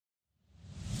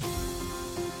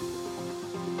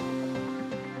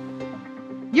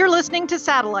You're listening to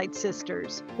Satellite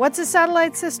Sisters. What's a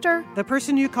satellite sister? The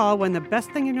person you call when the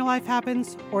best thing in your life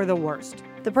happens or the worst.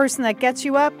 The person that gets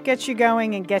you up, gets you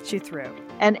going, and gets you through.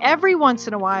 And every once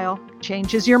in a while,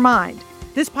 changes your mind.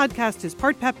 This podcast is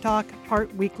part pep talk,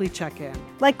 part weekly check-in.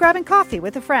 Like grabbing coffee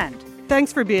with a friend.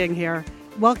 Thanks for being here.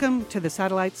 Welcome to the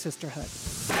Satellite Sisterhood.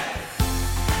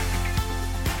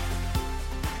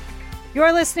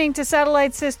 You're listening to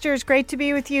Satellite Sisters. Great to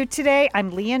be with you today.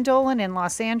 I'm Leanne Dolan in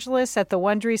Los Angeles at the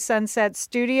Wondery Sunset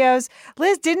Studios.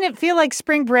 Liz, didn't it feel like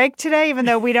spring break today, even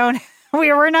though we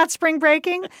were not spring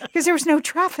breaking? Because there was no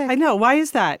traffic. I know. Why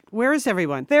is that? Where is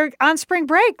everyone? They're on spring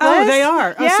break, Liz. Oh, they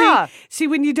are. Yeah. See,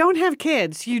 when you don't have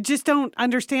kids, you just don't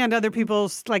understand other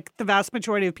people's, like the vast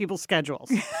majority of people's schedules,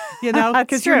 you know?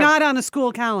 Because you're not on a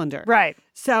school calendar. Right.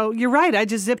 So you're right. I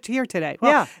just zipped here today.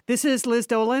 Well, yeah. This is Liz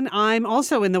Dolan. I'm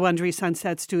also in the Wondery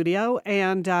Sunset Studio.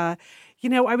 And, I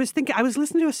was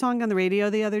listening to a song on the radio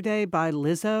the other day by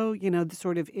Lizzo, the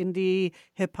sort of indie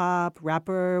hip-hop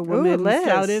rapper, woman,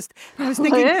 flautist. I was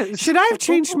thinking, should I have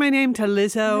changed my name to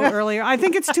Lizzo earlier? I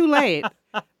think it's too late.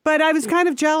 But I was kind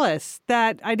of jealous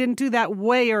that I didn't do that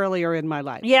way earlier in my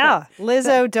life. Yeah,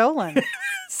 Lizzo Dolan.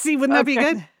 See, wouldn't that be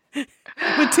good?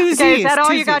 With two Z's. Is that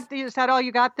all you got? Is that all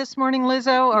you got this morning,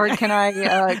 Lizzo? Or can I?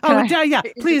 Yeah.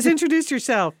 Please introduce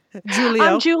yourself, Julia.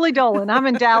 I'm Julie Dolan. I'm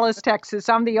in Dallas, Texas.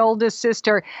 I'm the oldest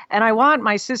sister, and I want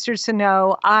my sisters to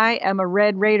know I am a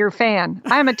Red Raider fan.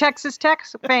 I am a Texas Tech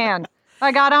fan.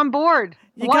 I got on board.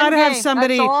 You got to have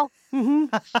somebody. That's all.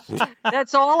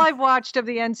 That's all I've watched of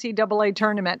the NCAA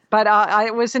tournament, but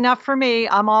it was enough for me.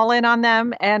 I'm all in on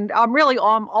them, and I'm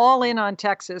all in on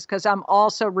Texas because I'm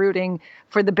also rooting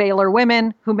for the Baylor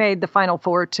women who made the Final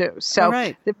Four too. So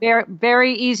the very,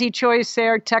 very easy choice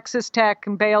there, Texas Tech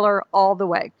and Baylor all the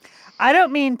way. I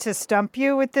don't mean to stump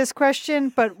you with this question,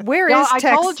 but where is Texas?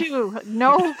 I told you,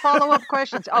 no follow-up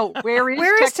questions. Oh, where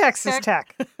is Texas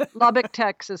Tech? Lubbock,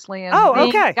 Texas, Leanne. Oh,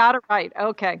 okay. Got it right.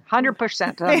 Okay,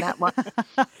 100% on that one.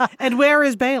 And where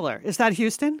is Baylor? Is that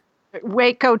Houston?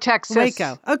 Waco, Texas.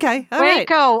 Waco. Okay. All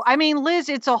Waco. Right. I mean, Liz,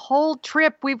 it's a whole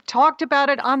trip. We've talked about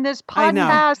it on this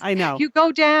podcast. I know. You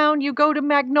go down, you go to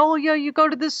Magnolia, you go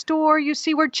to the store, you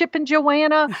see where Chip and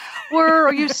Joanna were,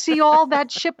 or you see all that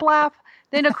shiplap.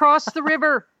 Then across the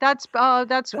river, that's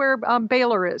where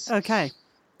Baylor is. Okay.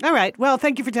 All right. Well,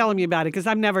 thank you for telling me about it, because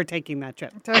I'm never taking that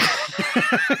trip.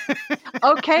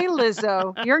 Okay,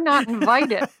 Lizzo, you're not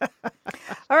invited.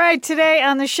 All right. Today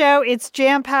on the show, it's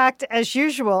jam-packed as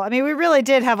usual. I mean, we really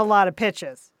did have a lot of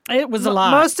pitches. It was a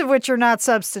lot. Most of which are not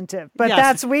substantive. But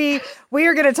yes. we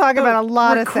are going to talk about a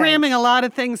lot of things. We're cramming a lot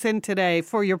of things in today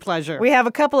for your pleasure. We have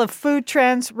a couple of food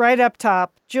trends right up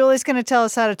top. Julie's going to tell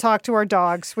us how to talk to our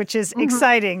dogs, which is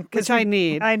exciting. Which I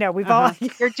need. I know. We've all...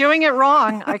 You're doing it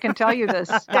wrong. I can tell you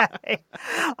this.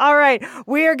 All right.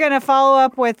 We are going to follow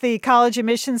up with the college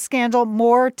admissions scandal,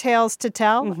 more tales to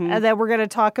tell. And then we're going to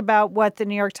talk about what the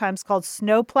New York Times called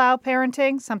snowplow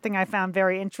parenting, something I found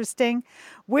very interesting.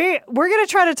 We're going to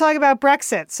try to talk about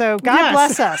Brexit. So God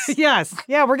bless us. Yes.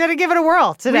 Yeah, we're going to give it a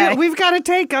whirl today. We've got a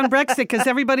take on Brexit because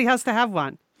everybody has to have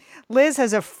one. Liz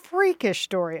has a freakish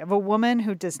story of a woman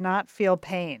who does not feel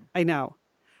pain. I know.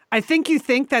 I think you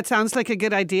think that sounds like a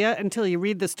good idea until you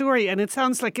read the story, and it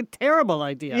sounds like a terrible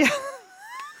idea. Yeah.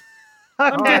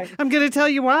 Okay. I'm going to tell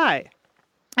you why.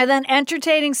 And then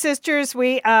entertaining sisters,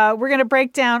 we're going to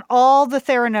break down all the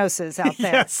Theranoses out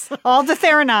there. Yes. All the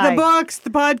Theranos. The books, the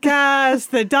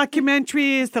podcasts, the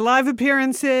documentaries, the live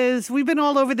appearances. We've been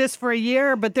all over this for a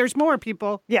year, but there's more,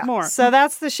 people. Yeah. More. So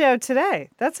that's the show today.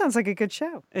 That sounds like a good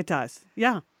show. It does.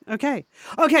 Yeah. Okay.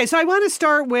 So I want to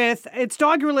start with, it's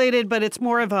dog related, but it's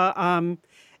more of a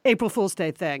April Fool's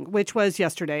Day thing, which was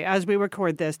yesterday as we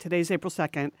record this. Today's April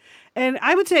 2nd. And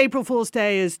I would say April Fool's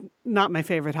Day is not my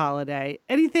favorite holiday.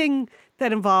 Anything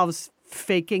that involves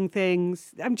faking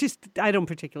things, I don't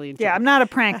particularly enjoy. Yeah, I'm not a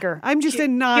pranker. I'm just a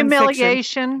nonfiction.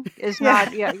 Humiliation is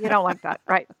not, you don't like that.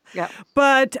 Right. Yeah.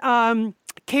 But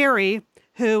Carrie,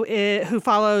 who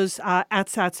follows at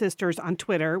Sat Sisters on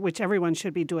Twitter, which everyone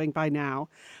should be doing by now,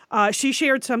 she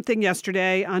shared something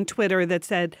yesterday on Twitter that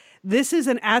said, "This is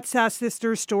an at Sat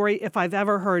Sisters story if I've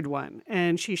ever heard one."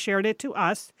 And she shared it to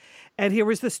us. And here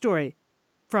was the story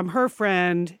from her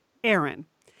friend, Erin.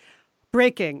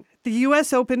 Breaking. The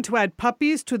U.S. Open to add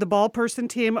puppies to the ball person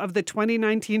team of the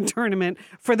 2019 tournament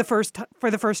for the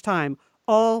first time.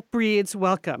 All breeds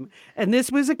welcome. And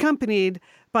this was accompanied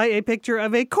by a picture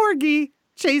of a corgi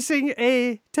chasing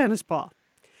a tennis ball.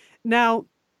 Now,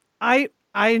 I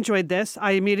enjoyed this.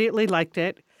 I immediately liked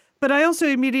it. But I also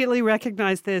immediately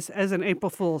recognized this as an April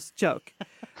Fool's joke.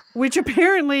 which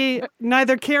apparently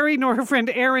neither Carrie nor her friend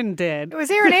Erin did. It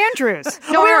was Erin Andrews.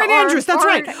 No, Erin Andrews. That's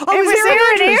right. It was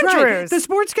Erin Andrews, right, the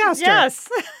sportscaster. Yes.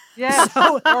 Yeah.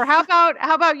 Or how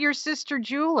about your sister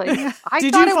Julie? I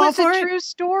Did thought you it fall was for a it? true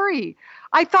story.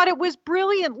 I thought it was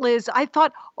brilliant, Liz. I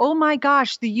thought, oh my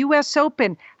gosh, the U.S.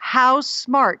 Open, how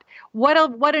smart.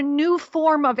 What a new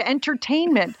form of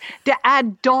entertainment to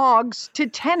add dogs to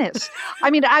tennis.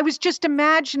 I mean, I was just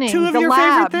imagining Two of the your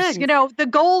favorite labs, things. the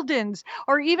Goldens,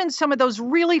 or even some of those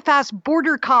really fast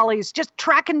border collies just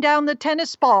tracking down the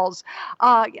tennis balls.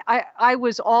 I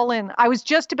was all in. I was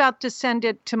just about to send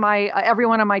it to my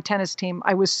everyone on my tennis team.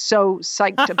 I was so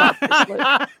psyched about this,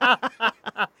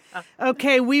 Liz.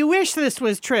 Okay, we wish this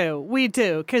was true. We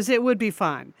do, because it would be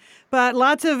fun. But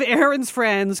lots of Erin's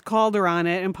friends called her on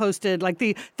it and posted, like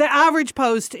the average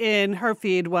post in her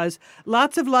feed was,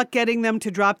 lots of luck getting them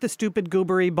to drop the stupid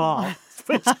goobery ball.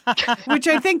 Which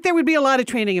I think there would be a lot of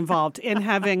training involved in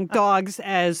having dogs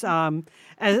as on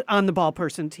the ball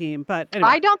person team. But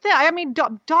anyway. I don't think, I mean,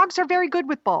 dogs are very good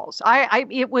with balls.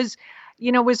 It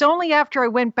was only after I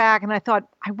went back and I thought,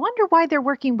 I wonder why they're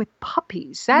working with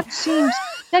puppies. That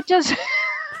does.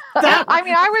 I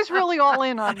mean, I was really all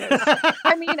in on this.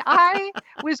 I mean, I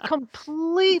was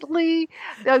completely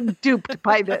duped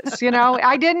by this.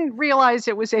 I didn't realize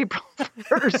it was April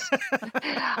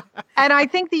 1st. And I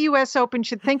think the U.S. Open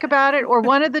should think about it, or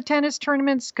one of the tennis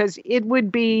tournaments, because it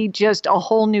would be just a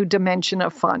whole new dimension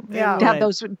of fun to have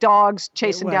those dogs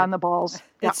chasing down the balls.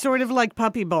 It's sort of like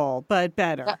Puppy Bowl, but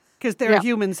better. Because there are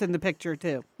humans in the picture,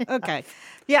 too. Okay.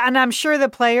 Yeah, and I'm sure the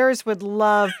players would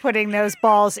love putting those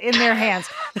balls in their hands.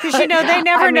 Because, they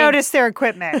never notice their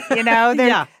equipment. They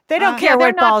don't care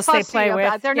what balls they play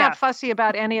with. They're not fussy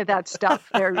about any of that stuff.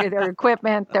 Their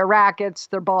equipment, their rackets,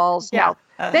 their balls. Yeah.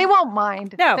 No, they won't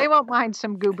mind. No. They won't mind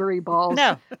some goobery balls.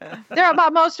 No.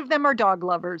 Most of them are dog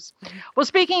lovers. Well,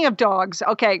 speaking of dogs,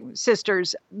 okay,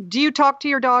 sisters, do you talk to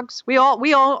your dogs? We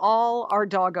all are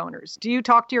dog owners. Do you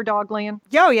talk to your dog, Lian?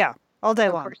 Oh, yeah. All day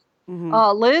long.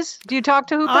 Mm-hmm. Liz, do you talk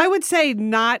to Hooper? I would say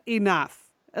not enough.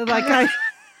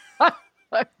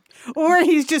 Or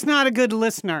he's just not a good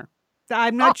listener.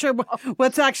 I'm not sure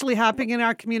what's actually happening in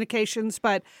our communications,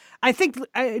 but I think,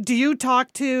 do you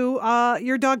talk to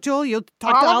your dog, Joel? You'll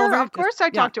talk to Oliver? Of course I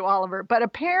talk to Oliver, but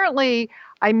apparently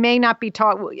I may not be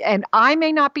talking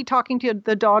to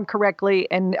the dog correctly,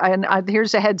 and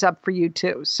here's a heads up for you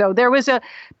too. So there was a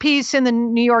piece in the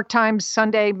New York Times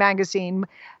Sunday magazine.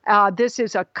 This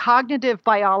is a cognitive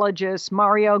biologist,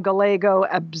 Mario Gallego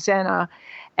Abzena,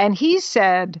 and he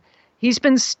said he's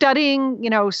been studying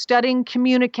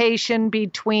communication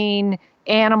between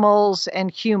animals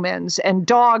and humans and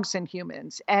dogs and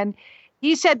humans. And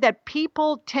he said that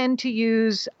people tend to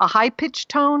use a high-pitched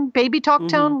tone, baby talk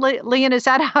tone. Lian, is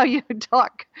that how you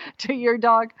talk to your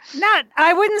dog?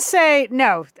 I wouldn't say,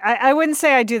 no. I wouldn't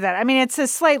say I do that. I mean, it's a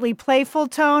slightly playful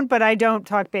tone, but I don't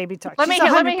talk baby talk. Let me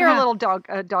hear a little dog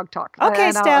talk.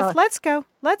 Okay, Steph, let's go.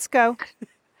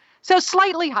 So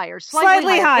slightly higher.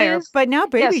 Slightly higher, Liz, but now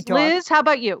baby talk. Liz, how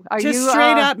about you? Are just you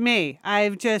straight up me?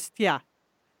 I've just,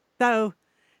 Though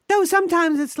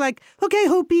sometimes it's like, okay,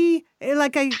 Hoopy,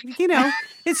 like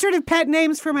it's sort of pet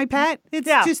names for my pet. It's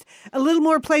just a little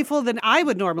more playful than I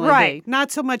would normally be.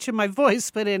 Not so much in my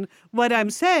voice, but in what I'm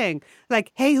saying.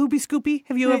 Like, hey, Hoopy Scoopy,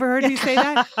 have you ever heard me say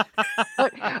that?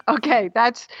 Okay,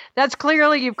 that's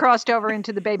clearly you've crossed over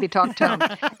into the baby talk tone.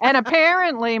 And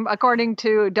apparently, according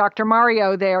to Dr.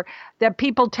 Mario there, that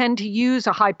people tend to use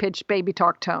a high-pitched baby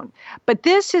talk tone. But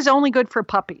this is only good for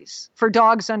puppies, for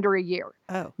dogs under a year.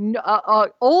 Oh.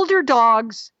 Older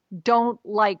dogs don't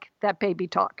like that baby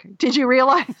talk. Did you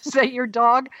realize that your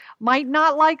dog might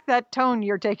not like that tone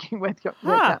you're taking with them?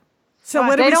 So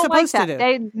what are we supposed to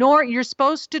do? You're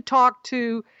supposed to talk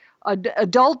to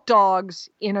adult dogs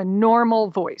in a normal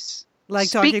voice. Like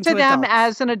Speak talking to them adults.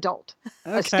 as an adult.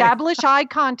 Okay. Establish eye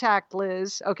contact,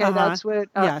 Liz. Okay, that's what.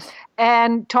 Yes.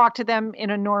 And talk to them in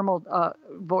a normal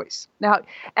voice. Now,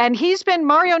 and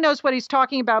Mario knows what he's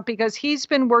talking about because he's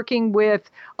been working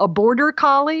with a border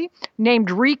collie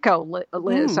named Rico,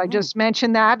 Liz. I just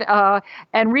mentioned that.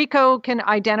 And Rico can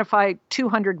identify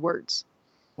 200 words.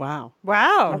 Wow.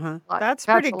 That's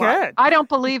pretty good. I don't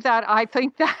believe that. I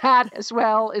think that as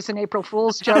well is an April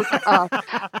Fool's joke.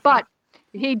 But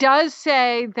he does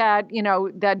say that,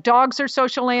 that dogs are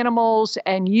social animals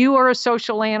and you are a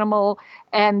social animal,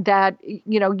 and that,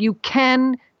 you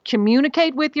can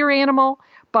communicate with your animal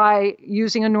by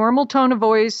using a normal tone of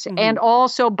voice and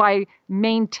also by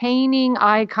maintaining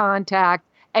eye contact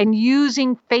and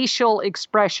using facial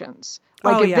expressions.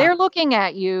 Like if they're looking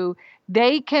at you,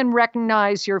 they can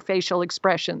recognize your facial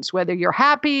expressions, whether you're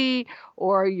happy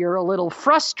or you're a little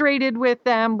frustrated with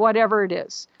them, whatever it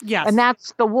is. Yes. And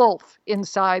that's the wolf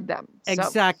inside them. So.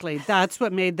 Exactly. That's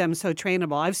what made them so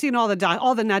trainable. I've seen all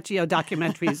the Nat Geo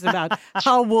documentaries about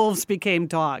how wolves became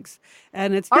dogs.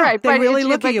 And it's all right, they really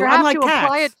look at you. You have Unlike to cats.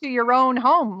 apply it to your own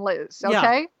home, Liz,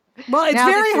 okay? Yeah. Well, it's now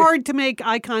very hard to make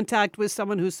eye contact with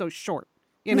someone who's so short.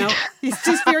 You know, he's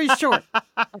just very short.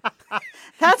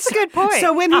 That's a good point.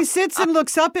 So when he sits and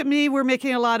looks up at me, we're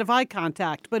making a lot of eye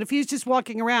contact. But if he's just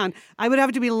walking around, I would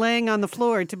have to be laying on the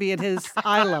floor to be at his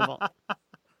eye level.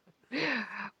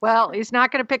 Well, he's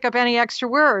not going to pick up any extra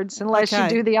words unless you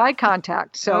do the eye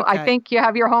contact. So I think you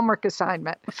have your homework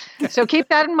assignment. So keep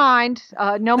that in mind.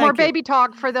 No more baby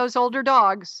talk for those older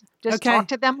dogs. Just talk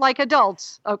to them like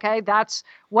adults. Okay, that's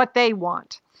what they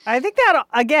want. I think that,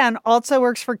 again, also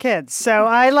works for kids. So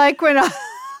I like when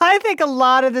I think a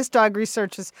lot of this dog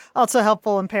research is also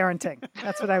helpful in parenting.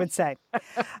 That's what I would say.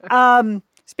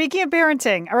 Speaking of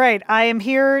parenting, all right, I am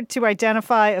here to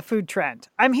identify a food trend.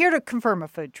 I'm here to confirm a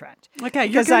food trend. Okay,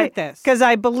 you're good at this. Because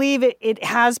I believe it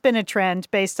has been a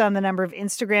trend based on the number of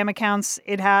Instagram accounts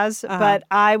it has. But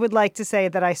I would like to say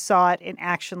that I saw it in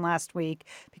action last week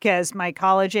because my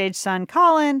college-age son,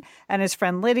 Colin, and his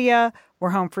friend Lydia were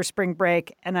home for spring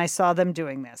break, and I saw them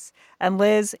doing this. And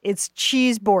Liz, it's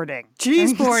cheeseboarding.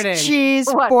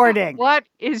 Cheeseboarding. What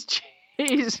is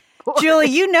cheese? Julie,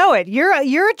 you know it. You're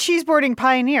a cheeseboarding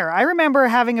pioneer. I remember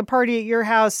having a party at your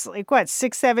house,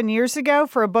 6-7 years ago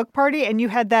for a book party, and you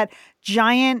had that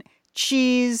giant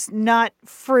cheese, nut,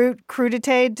 fruit,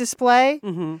 crudité display.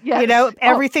 Mm-hmm. Yes. You know,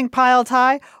 everything piled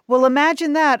high. Well,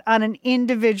 imagine that on an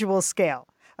individual scale.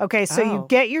 Okay, so you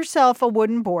get yourself a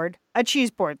wooden board, a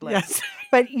cheese board, Liz. Yes.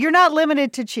 But you're not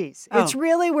limited to cheese. It's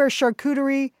really where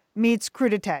charcuterie meets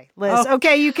crudité, Liz.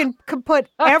 Okay, you can put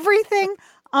everything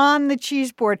on the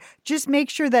cheese board. Just make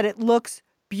sure that it looks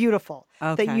beautiful,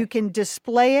 that you can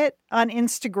display it on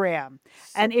Instagram.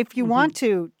 And if you want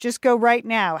to, just go right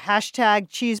now,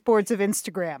 #cheeseboards of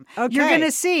Instagram. Okay. You're going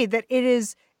to see that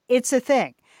it's a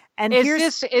thing. And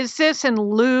is this in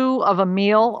lieu of a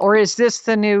meal, or is this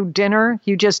the new dinner?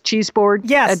 You just cheeseboard?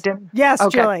 Yes, yes,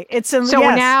 okay. Julie.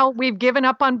 Now we've given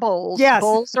up on bowls. Yes,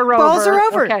 bowls are over. Bowls are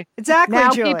over. Okay. Exactly.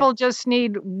 Now Julie. people just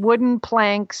need wooden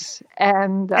planks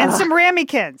and some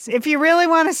ramekins. If you really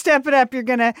want to step it up, you're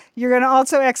gonna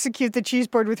also execute the cheese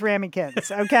board with ramekins.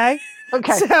 Okay.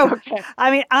 Okay. So I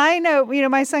mean, I know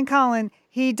my son Colin.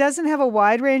 He doesn't have a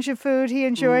wide range of food he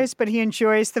enjoys, but he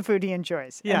enjoys the food he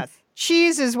enjoys. Yes. And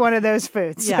cheese is one of those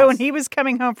foods. Yes. So when he was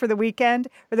coming home for the weekend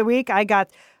or the week, I got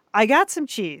some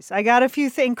cheese. I got a few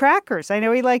crackers. I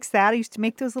know he likes that. I used to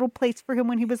make those little plates for him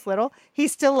when he was little. He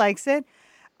still likes it.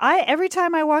 Every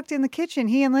time I walked in the kitchen,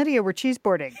 he and Lydia were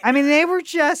cheeseboarding. I mean, they were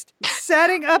just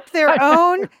setting up their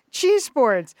own cheese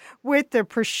boards with the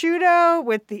prosciutto,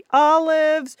 with the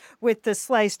olives, with the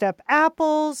sliced up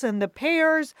apples and the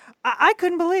pears. I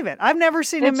couldn't believe it. I've never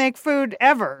seen him make food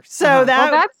ever. So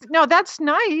that's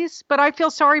nice, but I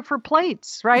feel sorry for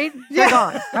plates, right? They're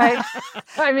gone, right?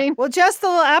 I mean, well, just the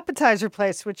little appetizer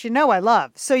plates, which I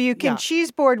love. So you can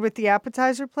cheeseboard with the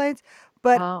appetizer plates,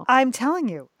 but I'm telling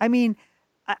you, I mean,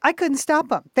 I couldn't stop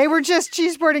them. They were just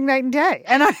cheeseboarding night and day.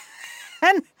 And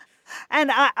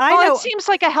I know it seems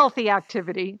like a healthy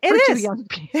activity for two young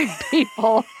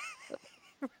people.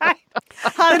 Right.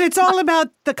 But it's all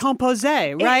about the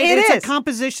composé, right? It's a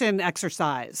composition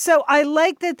exercise. So I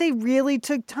like that they really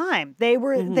took time. They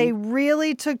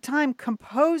really took time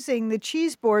composing the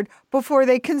cheese board before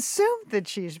they consumed the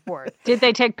cheese board. Did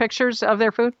they take pictures of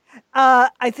their food?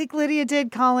 I think Lydia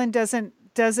did. Colin doesn't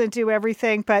do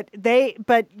everything, but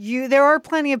there are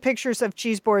plenty of pictures of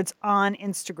cheese boards on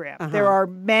Instagram. There are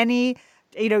many.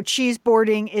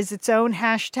 Cheeseboarding is its own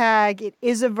hashtag. It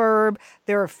is a verb.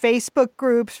 There are Facebook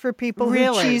groups for people who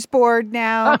cheeseboard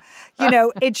now.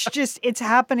 It's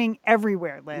happening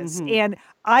everywhere, Liz. And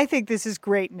I think this is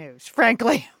great news,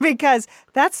 frankly, because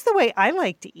that's the way I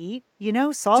like to eat.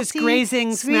 Salty, just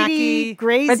grazing, sweetie, snacky.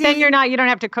 grazy. But then you don't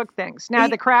have to cook things. Now,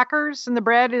 the crackers and the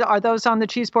bread, are those on the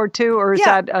cheese board too, or is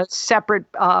that a separate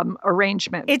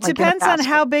arrangement? It depends on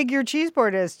how big your cheese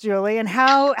board is, Julie, and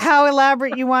how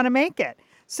elaborate you want to make it.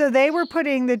 So they were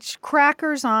putting the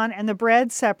crackers on and the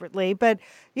bread separately, but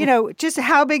just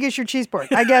how big is your cheese board?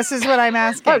 I guess is what I'm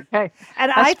asking. Okay,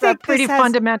 and that's I think a pretty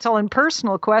fundamental and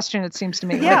personal question. It seems to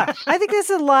me. Yeah, I think there's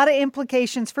a lot of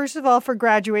implications. First of all, for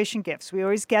graduation gifts, we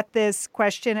always get this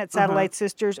question at Satellite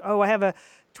Sisters. Oh, I have a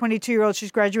 22-year-old,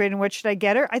 she's graduating. What should I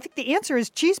get her? I think the answer is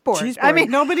cheese board. I mean,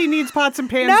 nobody needs pots and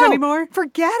pans anymore.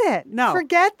 Forget it. No.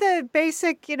 Forget the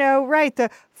basic, the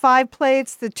 5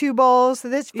 plates, the 2 bowls,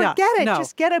 this. Forget it. no.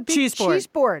 Just get a big cheese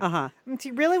board. If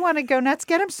you really want to go nuts,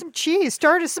 get him some cheese.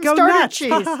 Start some Go starter nuts.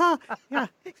 cheese.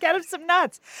 Get him some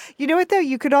nuts. You know what, though?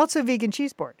 You could also vegan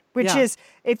cheese board, which is,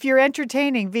 if you're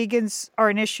entertaining, vegans are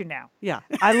an issue now. Yeah.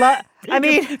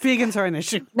 Vegans are an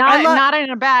issue. Not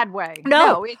in a bad way.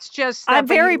 No, it's just that I'm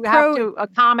very you have to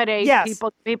accommodate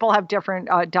people. People have different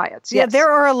diets. Yeah,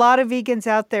 there are a lot of vegans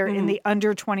out there in the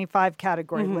under 25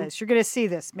 category, Liz. You're going to see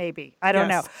this, maybe. I don't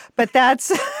know. But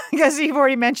that's because you've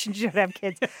already mentioned you don't have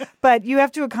kids. But you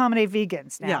have to accommodate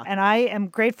vegans now. Yeah. And I am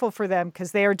grateful for them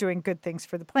because they are doing good things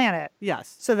for the planet.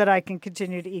 Yes. So that I can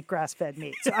continue to eat grass-fed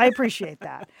meat. So I appreciate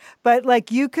that. But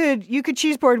like you could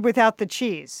cheese board without the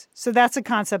cheese. So that's a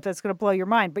concept that's going to blow your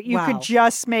mind. But you could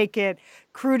just make it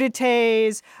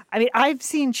crudités. I mean, I've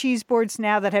seen cheese boards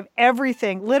now that have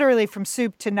everything, literally from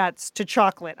soup to nuts to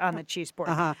chocolate on the cheese board.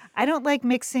 I don't like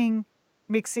mixing.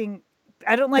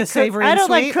 I don't like savory I and don't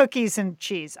sweet? like cookies and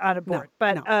cheese on a board.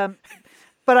 No.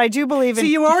 But I do believe in. So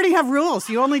you already have rules.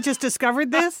 You only just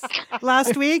discovered this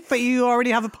last week, but you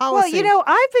already have a policy. Well,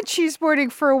 I've been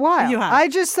cheeseboarding for a while. You have. I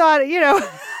just thought,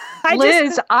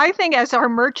 Liz, I think as our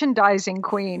merchandising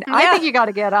queen, I think you got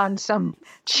to get on some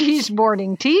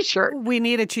cheeseboarding T-shirt. We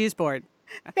need a cheese board.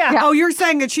 Yeah. Oh, you're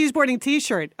saying a cheeseboarding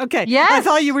T-shirt. Okay. Yes. I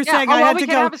thought you were saying I had to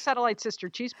go have a Satellite Sister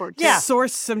cheese board. Too.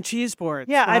 source some cheese boards.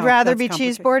 Yeah, Wow, I'd rather that's be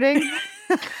cheeseboarding.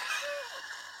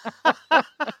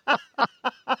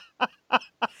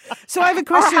 So I have a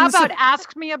question. Or how about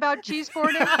ask me about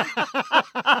cheeseboarding?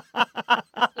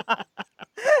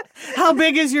 How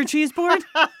big is your cheese board?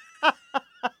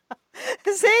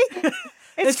 See?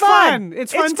 It's fun.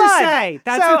 It's fun to say.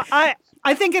 So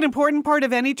I think an important part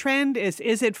of any trend is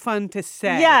it fun to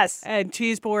say? Yes. And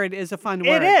cheeseboard is a fun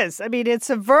word. It is. I mean, it's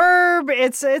a verb.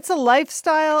 It's a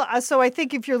lifestyle. So I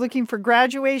think if you're looking for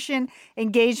graduation,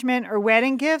 engagement, or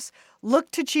wedding gifts,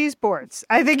 look to cheese boards.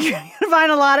 I think you're going to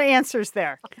find a lot of answers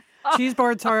there. Cheese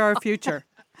boards are our future.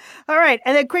 All right.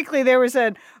 And then quickly, there was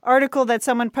an article that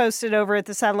someone posted over at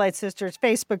the Satellite Sisters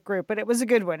Facebook group, but it was a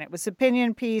good one. It was an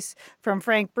opinion piece from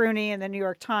Frank Bruni in the New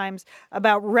York Times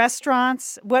about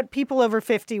restaurants, what people over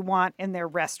 50 want in their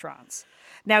restaurants.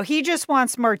 Now, he just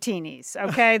wants martinis,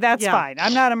 okay? That's fine.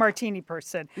 I'm not a martini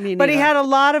person. But he had a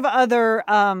lot of other,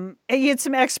 he had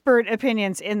some expert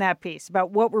opinions in that piece about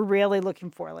what we're really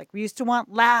looking for. Like, we used to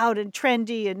want loud and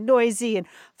trendy and noisy and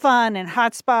fun and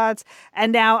hot spots.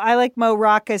 And now, I like Mo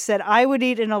Rocca said, I would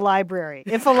eat in a library.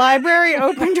 If a library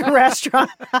opened a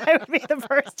restaurant, I would be the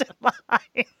first in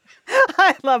line.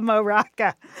 I love Mo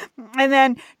Rocca. And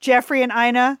then Jeffrey and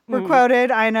Ina were quoted.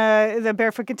 Ina, the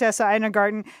Barefoot Contessa, Ina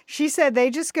Garten. She said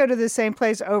they just go to the same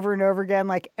place over and over again,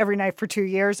 like every night for 2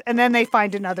 years, and then they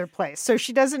find another place. So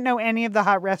she doesn't know any of the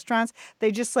hot restaurants.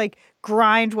 They just like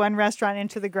grind one restaurant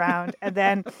into the ground and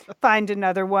then find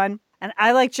another one. And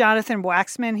I like Jonathan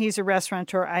Waxman. He's a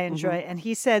restaurateur I enjoy. And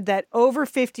he said that over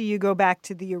 50, you go back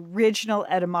to the original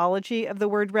etymology of the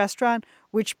word restaurant,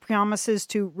 which promises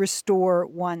to restore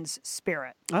one's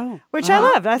spirit. Which I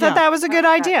loved. I thought that was a good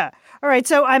idea. All right,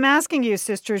 so I'm asking you,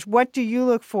 sisters, what do you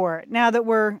look for now that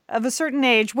we're of a certain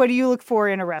age? What do you look for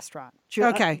in a restaurant?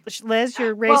 Okay. Liz,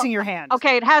 you're raising your hand.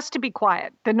 Okay, it has to be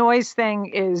quiet. The noise thing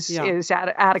is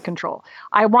out of control.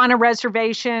 I want a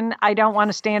reservation. I don't want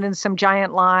to stand in some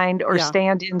giant line or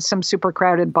stand in some super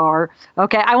crowded bar.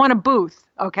 Okay, I want a booth.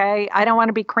 Okay, I don't want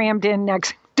to be crammed in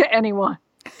next to anyone.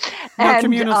 No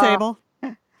communal table.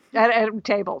 At a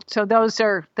table. So those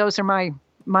are my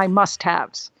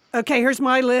must-haves. Okay, here's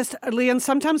my list. Leon,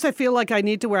 sometimes I feel like I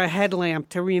need to wear a headlamp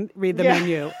to read the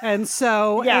menu. And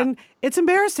so, and it's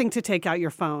embarrassing to take out your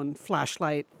phone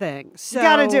flashlight thing. So, you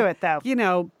got to do it, though.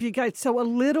 So a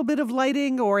little bit of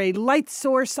lighting or a light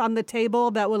source on the table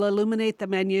that will illuminate the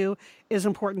menu is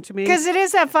important to me. Because it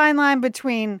is that fine line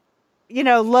between,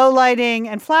 low lighting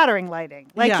and flattering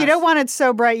lighting. Like, you don't want it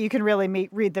so bright you can really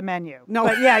read the menu. No.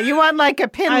 But, you want like a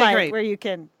pin light where you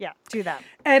can, do that.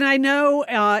 And I know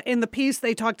in the piece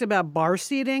they talked about bar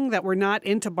seating, that we're not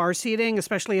into bar seating,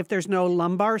 especially if there's no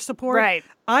lumbar support. Right.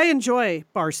 I enjoy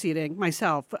bar seating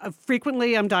myself.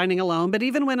 Frequently I'm dining alone, but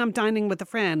even when I'm dining with a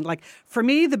friend, like for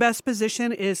me, the best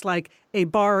position is like a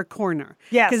bar corner.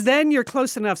 Yes. Because then you're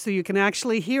close enough so you can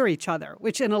actually hear each other,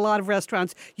 which in a lot of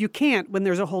restaurants you can't when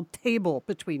there's a whole table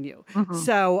between you.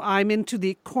 So I'm into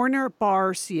the corner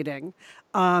bar seating.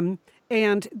 But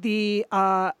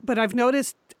I've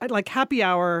noticed like happy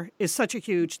hour is such a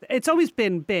huge, it's always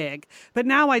been big, but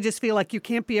now I just feel like you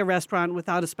can't be a restaurant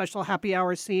without a special happy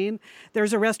hour scene.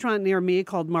 There's a restaurant near me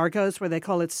called Margot's where they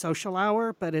call it social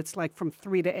hour, but it's like from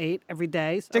 3 to 8 every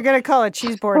day. So. They're going to call it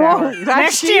cheeseboard hour.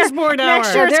 That's cheeseboard hour.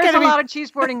 Next year, there's a lot of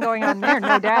cheeseboarding going on there,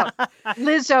 no doubt.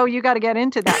 Lizzo, you got to get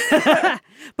into that.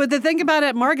 But the thing about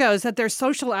it, Margot, is that their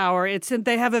social hour,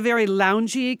 they have a very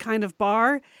loungy kind of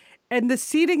bar. And the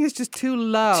seating is just too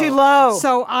low. Too low.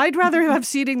 So I'd rather have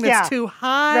seating that's too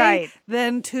high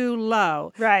than too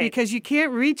low. Right. Because you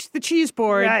can't reach the cheese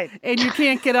board and you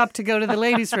can't get up to go to the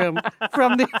ladies' room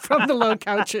from the low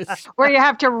couches. Where you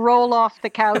have to roll off the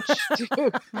couch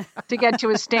to get to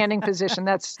a standing position.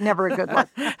 That's never a good one.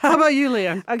 How about you,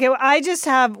 Leah? Okay,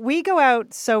 well, we go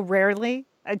out so rarely.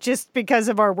 Just because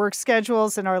of our work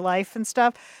schedules and our life and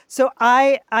stuff. So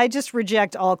I just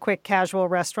reject all quick casual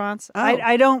restaurants. Oh.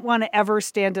 I don't want to ever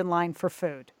stand in line for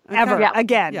food. Okay. Ever. Yeah.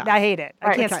 Again. Yeah. I hate it.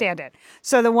 I can't stand it.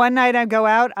 So the one night I go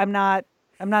out, I'm not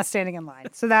standing in line.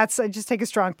 So I just take a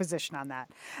strong position on that.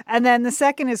 And then the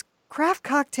second is craft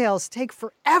cocktails take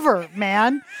forever,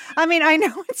 man. I mean, I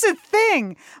know it's a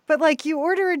thing, but like you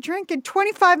order a drink and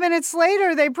 25 minutes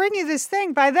later, they bring you this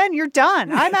thing. By then, you're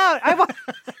done. I'm out. I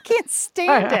can't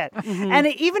stand it. Mm-hmm. And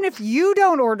even if you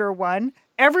don't order one,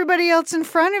 everybody else in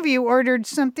front of you ordered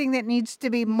something that needs to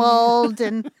be mulled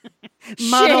and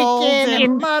shaken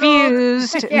and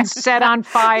infused and set on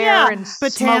fire and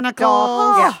botanical.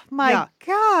 Oh, my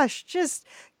gosh. Just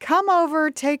come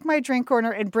over, take my drink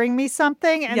order, and bring me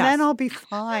something, and then I'll be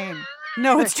fine.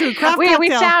 No, it's true. We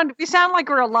sound like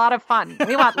we're a lot of fun.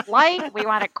 We want light. We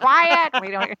want it quiet. We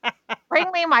don't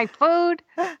bring me my food.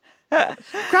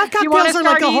 Craft cocktails you want to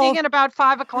start like eating at about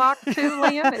 5:00 too,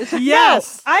 Liam?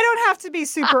 Yes. No, I don't have to be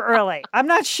super early. I'm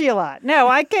not Sheila. No,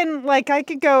 I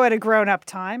could go at a grown-up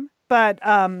time, but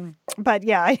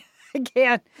yeah, I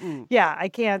can't. Yeah, I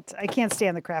can't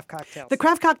stand the craft cocktails. The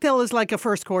craft cocktail is like a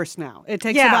first course now. It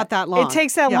takes about that long. It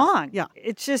takes that long. Yeah.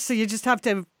 It's just so you just have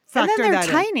to factor that in. And then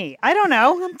they're tiny. I don't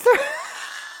know.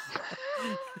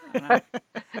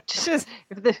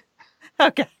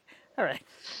 Okay. All right.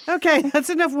 Okay, that's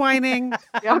enough whining.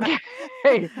 Okay.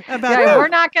 We're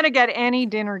not going to get any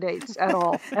dinner dates at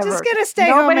all. Ever. Just going to stay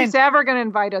home. Nobody's ever going to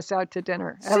invite us out to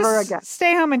dinner ever again.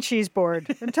 Stay home and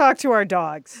cheeseboard and talk to our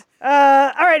dogs. All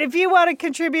right. If you want to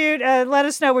contribute, let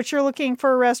us know what you're looking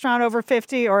for a restaurant over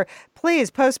 50, or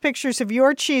please post pictures of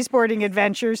your cheeseboarding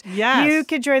adventures. Yes. You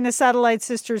could join the Satellite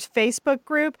Sisters Facebook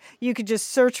group. You could just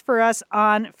search for us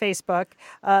on Facebook,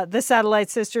 the Satellite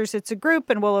Sisters. It's a group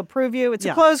and we'll approve you. It's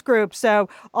a closed group, so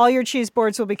all your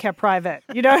cheeseboards will be kept private.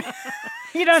 You don't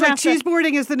it's like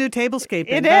cheeseboarding is the new tablescaping.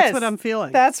 It is. That's what I'm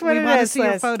feeling. That's what it is. We want to see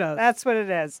your photos. That's what it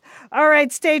is. All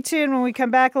right, stay tuned when we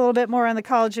come back a little bit more on the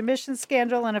college admissions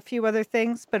scandal and a few other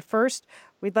things. But first,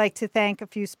 we'd like to thank a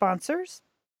few sponsors.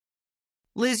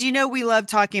 Liz, you know we love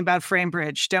talking about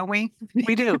FrameBridge, don't we?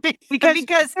 We do.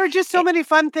 Because there are just so many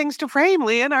fun things to frame,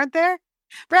 Leanne, aren't there?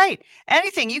 Right.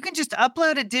 Anything. You can just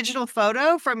upload a digital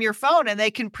photo from your phone and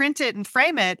they can print it and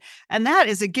frame it. And that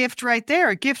is a gift right there,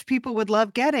 a gift people would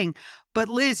love getting. But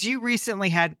Liz, you recently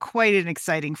had quite an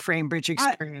exciting FrameBridge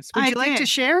experience. Would you like to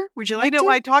share?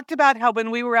 I talked about how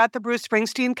when we were at the Bruce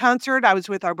Springsteen concert, I was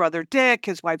with our brother Dick,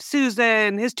 his wife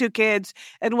Susan, his 2 kids,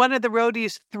 and one of the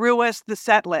roadies threw us the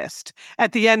set list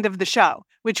at the end of the show,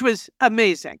 which was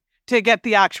amazing to get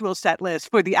the actual set list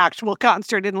for the actual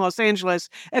concert in Los Angeles.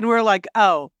 And we're like,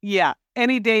 oh, yeah.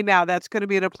 Any day now, that's going to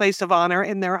be in a place of honor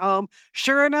in their home.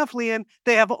 Sure enough, Leanne,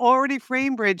 they have already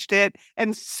FrameBridged it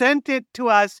and sent it to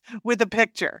us with a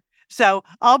picture. So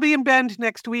I'll be in Bend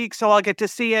next week, so I'll get to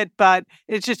see it. But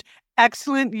it's just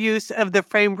excellent use of the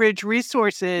FrameBridge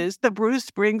resources, the Bruce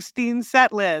Springsteen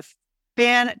set list.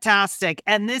 Fantastic.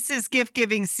 And this is gift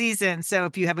giving season. So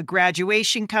if you have a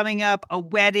graduation coming up, a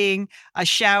wedding, a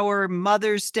shower,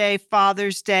 Mother's Day,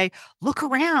 Father's Day, look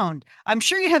around. I'm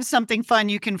sure you have something fun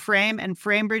you can frame, and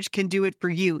FrameBridge can do it for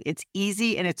you. It's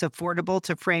easy and it's affordable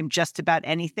to frame just about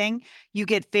anything. You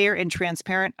get fair and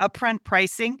transparent upfront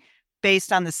pricing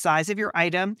based on the size of your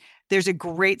item. There's a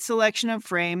great selection of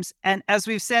frames. And as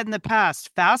we've said in the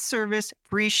past, fast service,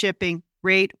 free shipping,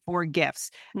 great for gifts.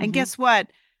 Mm-hmm. And guess what?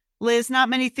 Liz, not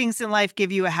many things in life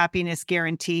give you a happiness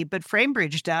guarantee, but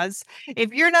FrameBridge does.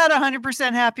 If you're not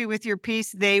 100% happy with your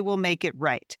piece, they will make it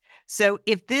right. So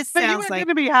if this sounds like... You're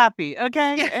going to be happy,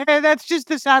 okay? That's just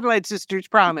the Satellite Sisters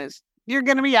promise. You're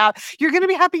going to be out. You're going to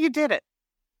be happy you did it.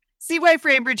 See why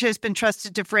FrameBridge has been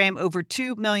trusted to frame over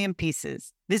 2 million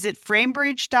pieces. Visit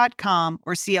framebridge.com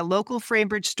or see a local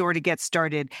FrameBridge store to get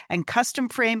started and custom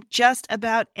frame just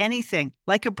about anything,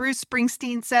 like a Bruce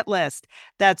Springsteen set list.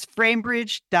 That's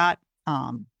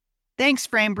framebridge.com. Thanks,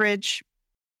 FrameBridge.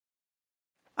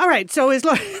 All right. So as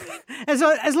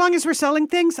long as we're selling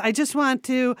things, I just want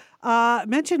to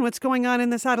mention what's going on in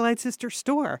the Satellite Sisters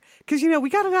store because we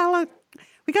got a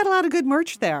lot of good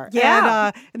merch there.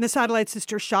 Yeah. And, in the Satellite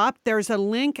Sisters shop, there's a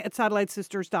link at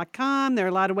satellitesisters.com. There are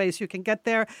a lot of ways you can get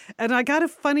there. And I got a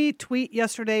funny tweet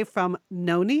yesterday from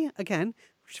Noni, again,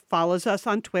 which follows us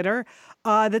on Twitter,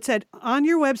 that said, on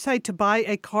your website to buy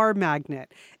a car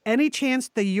magnet, any chance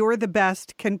the You're the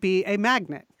Best can be a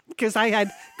magnet? Because I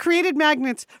had created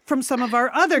magnets from some of our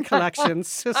other collections,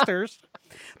 sisters.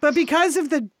 But because of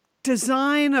the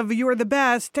design of You're the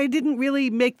Best, I didn't really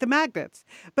make the magnets.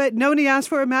 But Noni asked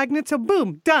for a magnet, so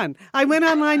boom, done. I went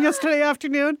online yesterday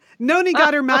afternoon. Noni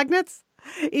got her magnets.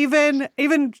 Even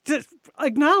just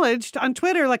acknowledged on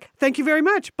Twitter, like, thank you very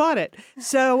much, bought it.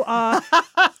 So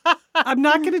I'm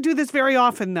not going to do this very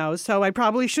often, though, so I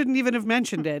probably shouldn't even have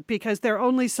mentioned it because there are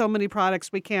only so many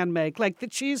products we can make. Like the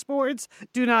cheese boards,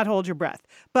 do not hold your breath.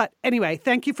 But anyway,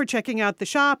 thank you for checking out the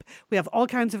shop. We have all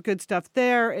kinds of good stuff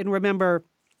there. And remember,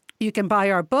 you can buy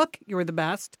our book, You're the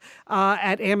Best,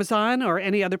 at Amazon or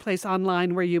any other place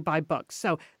online where you buy books.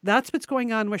 So that's what's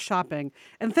going on with shopping.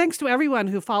 And thanks to everyone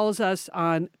who follows us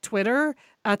on Twitter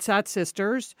at Sat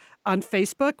Sisters, on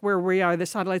Facebook, where we are the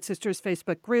Satellite Sisters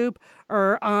Facebook group,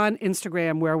 or on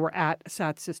Instagram, where we're at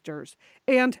Sat Sisters.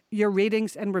 And your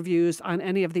ratings and reviews on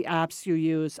any of the apps you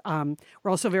use. We're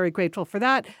also very grateful for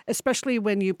that, especially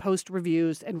when you post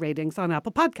reviews and ratings on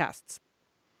Apple Podcasts.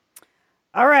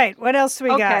 All right. What else we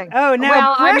got? Oh, now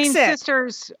well, Brexit. I mean,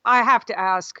 sisters, I have to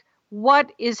ask,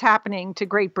 what is happening to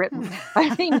Great Britain?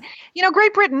 I mean,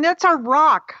 Great Britain, that's our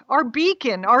rock, our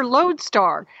beacon, our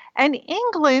lodestar. And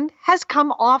England has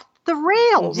come off the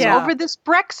rails over this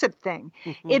Brexit thing.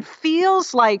 Mm-hmm. It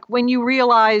feels like when you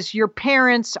realize your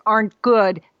parents aren't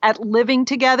good at living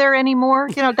together anymore,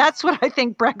 that's what I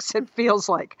think Brexit feels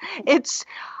like. It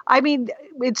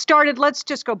started, let's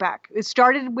just go back. It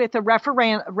started with a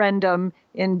referendum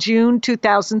in June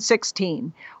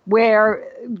 2016, where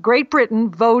Great Britain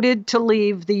voted to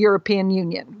leave the European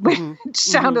Union, which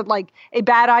sounded like a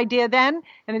bad idea then,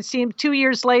 and it seemed 2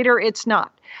 years later it's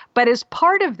not. But as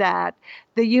part of that,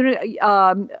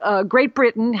 Great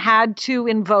Britain had to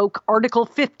invoke Article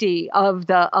 50 of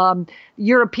the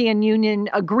European Union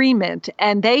agreement,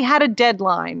 and they had a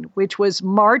deadline, which was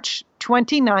March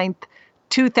 29th,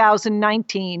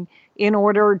 2019, in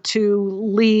order to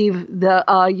leave the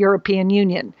European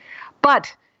Union.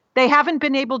 But they haven't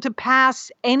been able to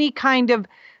pass any kind of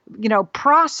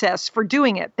process for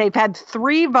doing it. They've had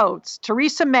 3 votes.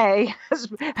 Theresa May,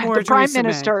 the Prime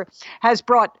Minister, has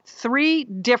brought 3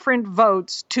 different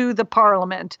votes to the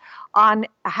Parliament on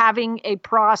having a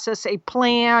process, a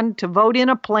plan, to vote in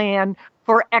a plan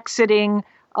for exiting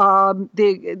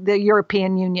the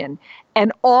European Union.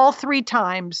 And all 3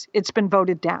 times it's been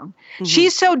voted down. Mm-hmm.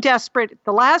 She's so desperate.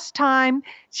 The last time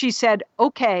she said,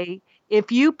 okay,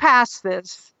 if you pass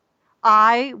this,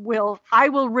 I will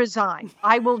resign.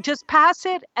 I will just pass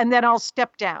it and then I'll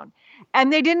step down.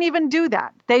 And they didn't even do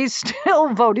that. They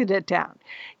still voted it down.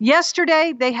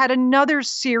 Yesterday, they had another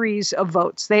series of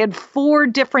votes. They had 4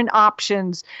 different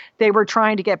options they were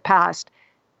trying to get passed.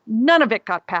 None of it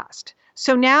got passed.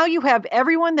 So now you have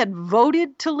everyone that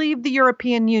voted to leave the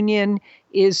European Union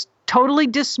is totally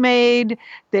dismayed.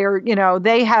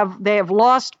 They have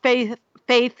lost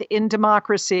faith in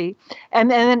democracy.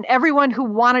 And then everyone who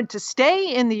wanted to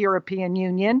stay in the European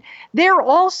Union, they're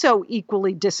also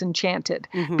equally disenchanted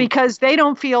because they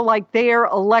don't feel like their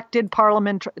elected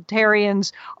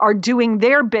parliamentarians are doing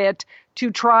their bit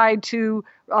to try to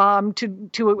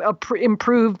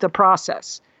improve the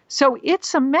process. So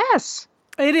it's a mess.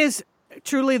 It is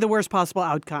truly the worst possible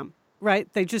outcome. Right?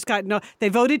 They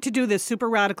voted to do this super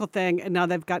radical thing, and now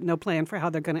they've got no plan for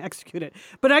how they're going to execute it.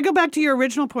 But I go back to your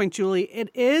original point, Julie. It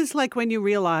is like when you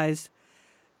realize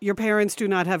your parents do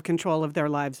not have control of their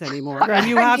lives anymore. And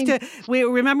you have to,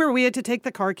 we had to take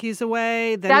the car keys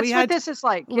away. Then that's what this is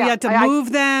like. We had to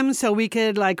move them so we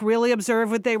could really observe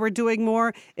what they were doing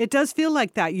more. It does feel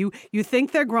like that. You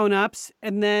think they're grown-ups,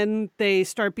 and then they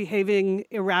start behaving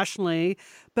irrationally.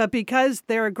 But because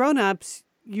they're grown-ups,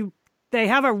 they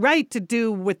have a right to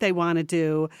do what they want to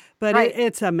do, but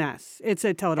it's a mess. It's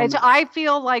a total mess. I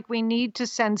feel like we need to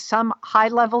send some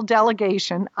high-level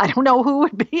delegation, I don't know who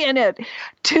would be in it,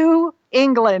 to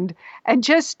England and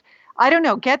just, I don't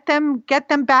know, get them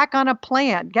back on a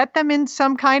plan, get them in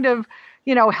some kind of,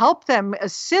 help them,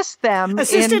 assist them.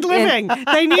 Assisted living.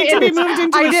 They need to be moved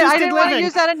into assisted living. I didn't want to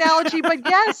use that analogy, but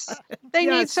yes, they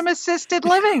need some assisted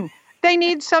living. They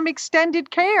need some extended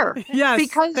care. Yes,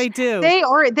 because they do.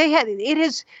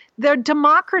 Their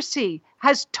democracy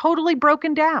has totally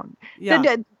broken down.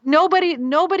 Yeah.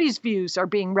 Nobody's views are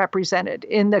being represented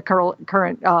in the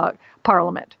current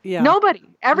parliament. Yeah. Nobody.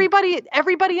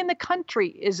 Everybody in the country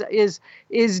is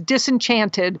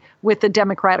disenchanted with the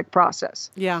democratic process.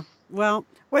 Yeah. Well,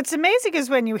 what's amazing is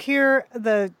when you hear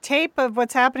the tape of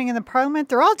what's happening in the parliament,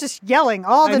 they're all just yelling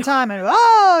all the time, and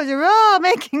they're all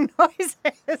making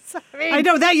noises. I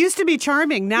know that used to be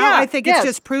charming. Now I think it's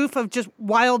just proof of just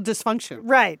wild dysfunction.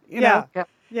 Right. You know?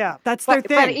 Yeah. That's their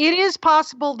thing. But it is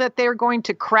possible that they're going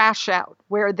to crash out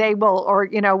where they will,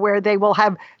 where they will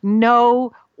have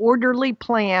no orderly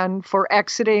plan for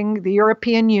exiting the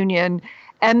European Union,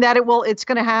 and that it's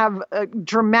going to have a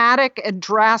dramatic and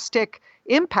drastic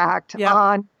impact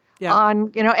on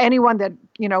anyone that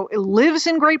lives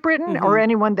in Great Britain or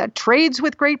anyone that trades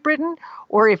with Great Britain,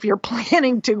 or if you're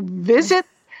planning to visit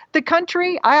the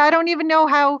country. I don't even know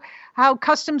how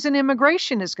customs and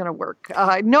immigration is going to work.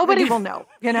 Nobody will know.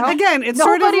 Again, it's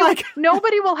nobody sort of like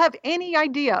nobody will have any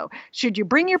idea. Should you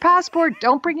bring your passport?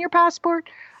 Don't bring your passport.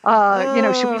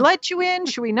 Should we let you in?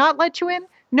 Should we not let you in?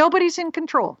 Nobody's in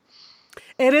control.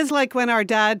 It is like when our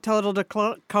dad totaled a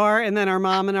car and then our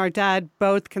mom and our dad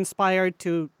both conspired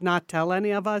to not tell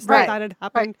any of us that had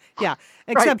happened. Right. Yeah.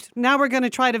 Except now we're going to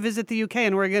try to visit the UK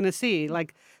and we're going to see,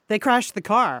 like, they crashed the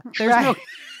car. There's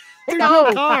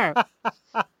no car.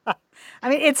 I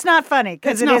mean, it's not funny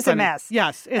because it is a mess.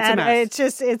 Yes, it's a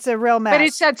mess. It's a real mess. But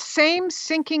it's that same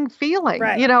sinking feeling,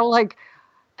 like,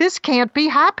 this can't be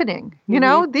happening.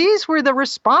 These were the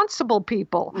responsible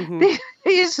people.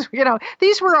 These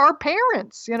were our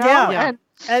parents, Yeah.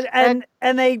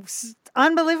 And they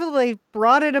unbelievably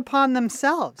brought it upon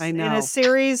themselves in a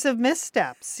series of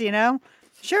missteps,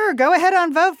 Sure, go ahead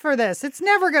and vote for this. It's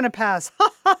never going to pass.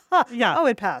 Yeah. Oh,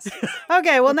 it passed.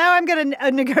 Okay, well, now I'm going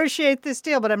to negotiate this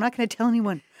deal, but I'm not going to tell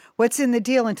anyone what's in the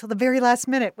deal until the very last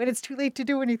minute when it's too late to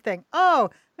do anything.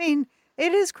 Oh, I mean,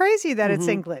 it is crazy that it's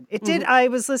England. It did. I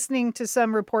was listening to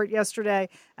some report yesterday,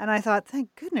 and I thought,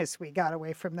 thank goodness we got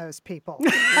away from those people.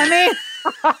 I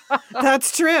mean,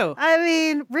 that's true. I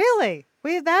mean, really.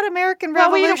 That American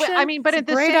Revolution. But at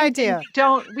the great same idea.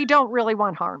 we don't really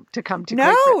want harm to come to. No,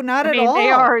 Great Britain. not at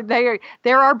all.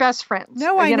 They're our best friends.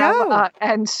 No, I know.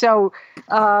 And so,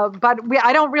 but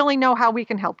I don't really know how we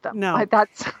can help them. No,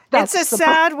 that's it's a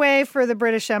sad way for the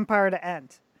British Empire to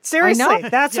end. Seriously,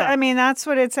 that's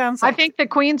what it sounds like. I think the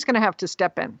Queen's going to have to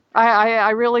step in.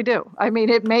 I really do. I mean,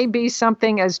 it may be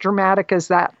something as dramatic as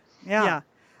that. Yeah.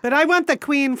 But I want the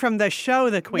Queen from the show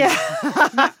The Queen,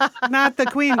 not the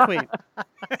Queen.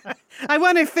 I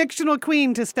want a fictional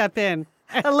queen to step in.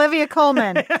 Olivia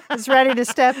Colman is ready to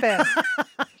step in.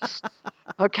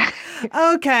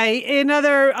 Okay. In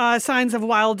other signs of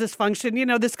wild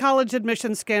dysfunction, this college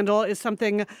admissions scandal is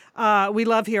something we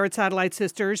love here at Satellite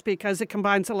Sisters because it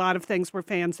combines a lot of things we're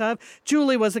fans of.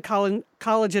 Julie was a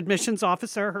college admissions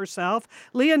officer herself.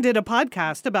 Leon did a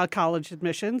podcast about college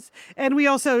admissions. And we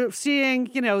also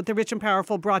seeing, the rich and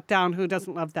powerful brought down. Who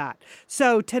doesn't love that?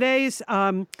 So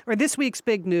this week's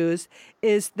big news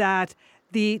is that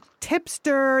the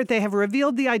tipster, they have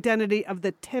revealed the identity of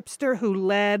the tipster who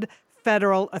led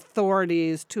federal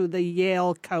authorities to the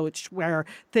Yale coach where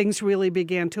things really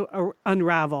began to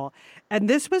unravel. And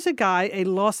this was a guy, a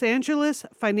Los Angeles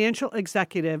financial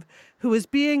executive who was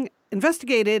being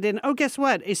investigated in, guess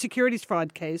what? A securities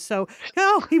fraud case. So,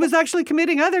 he was actually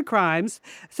committing other crimes.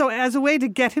 So as a way to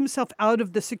get himself out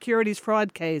of the securities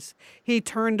fraud case, he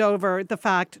turned over the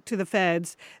fact to the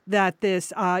feds that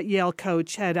this Yale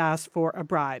coach had asked for a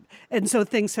bribe. And so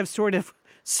things have sort of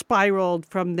spiraled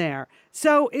from there.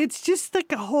 So it's just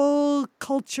like a whole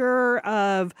culture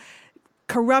of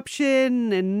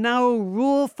corruption and no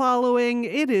rule following.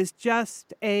 It is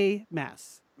just a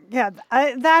mess. Yeah,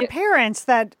 parents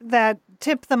that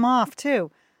tipped them off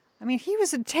too. I mean, he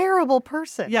was a terrible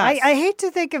person. Yes. I hate to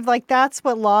think of that's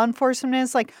what law enforcement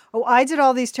is like. Oh, I did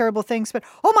all these terrible things, but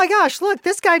oh my gosh, look,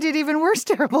 this guy did even worse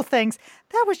terrible things.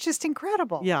 That was just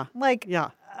incredible. Yeah.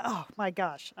 Oh my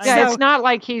gosh. It's not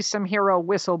like he's some hero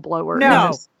whistleblower.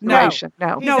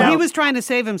 No, he was trying to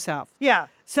save himself. Yeah.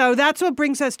 So that's what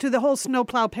brings us to the whole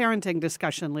snowplow parenting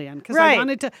discussion, Leanne, because I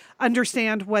wanted to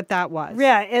understand what that was.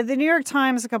 Yeah, the New York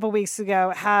Times a couple of weeks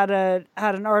ago had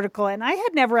an article, and I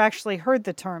had never actually heard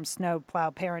the term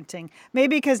snowplow parenting.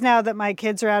 Maybe because now that my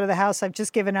kids are out of the house, I've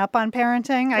just given up on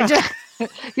parenting.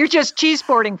 You're just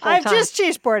cheeseboarding full time. I'm just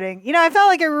cheeseboarding. I felt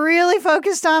like I really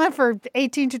focused on it for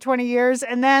 18 to 20 years,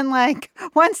 and then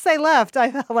once they left,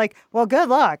 I felt like, well, good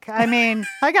luck. I mean,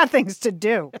 I got things to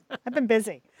do. I've been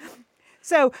busy.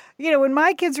 So, when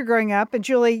my kids were growing up, and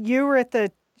Julie, you were at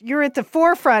the you're at the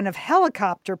forefront of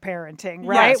helicopter parenting,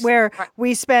 right? Yes. Where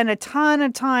we spend a ton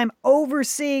of time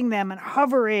overseeing them and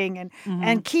hovering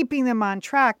and keeping them on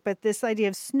track. But this idea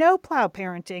of snowplow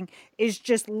parenting is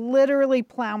just literally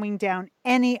plowing down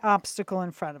any obstacle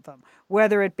in front of them,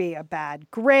 whether it be a bad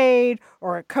grade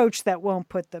or a coach that won't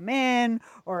put them in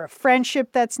or a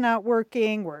friendship that's not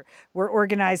working. We're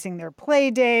organizing their play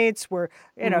dates. We're,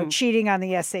 cheating on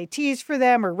the SATs for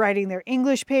them or writing their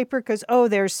English paper because,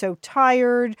 they're so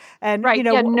tired. And,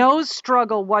 no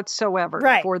struggle whatsoever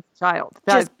for the child.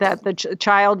 That the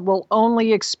child will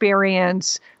only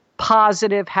experience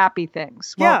positive, happy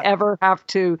things. Won't ever have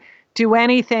to do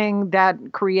anything that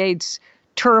creates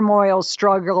turmoil,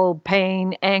 struggle,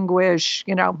 pain, anguish,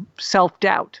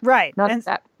 self-doubt. Right. None of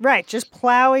that. Right. Just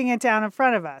plowing it down in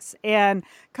front of us. And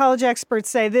college experts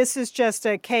say this is just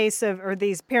a case of, or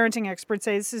these parenting experts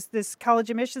say this college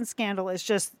admissions scandal is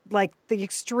just like the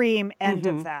extreme end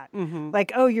of that.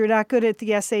 Like, you're not good at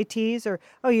the SATs, or,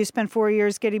 you spent 4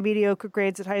 years getting mediocre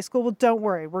grades at high school. Well, don't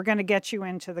worry. We're going to get you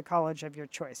into the college of your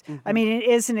choice. I mean, it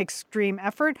is an extreme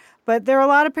effort, but there are a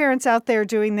lot of parents out there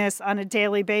doing this on a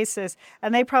daily basis,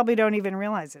 and they probably don't even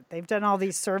realize it. They've done all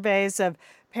these surveys of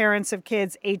parents of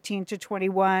kids 18 to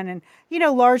 21. And,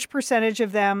 large percentage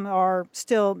of them are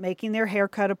still making their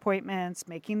haircut appointments,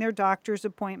 making their doctor's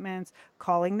appointments,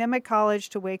 calling them at college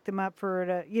to wake them up for,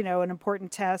 an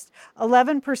important test.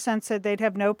 11% said they'd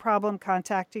have no problem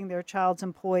contacting their child's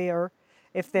employer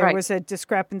if there was a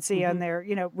discrepancy on their,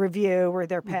 review or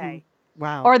their pay.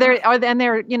 Wow. Or they're,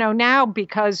 now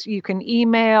because you can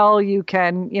email, you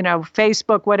can,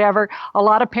 Facebook, whatever. A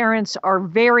lot of parents are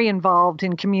very involved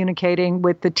in communicating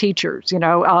with the teachers,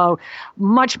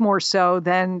 much more so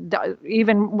than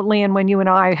even, Leanne, when you and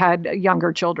I had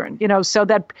younger children, so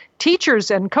that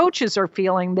teachers and coaches are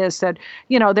feeling this, that,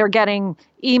 they're getting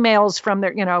emails from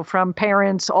their, from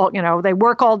parents, all, they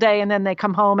work all day and then they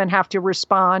come home and have to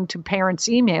respond to parents'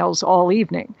 emails all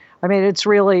evening. I mean, it's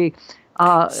really...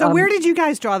 So where did you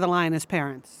guys draw the line as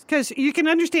parents? Because you can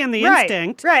understand the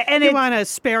instinct. Right. And you want to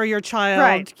spare your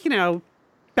child,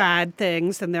 bad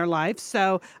things in their life.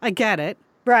 So I get it.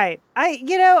 Right.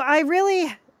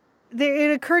 It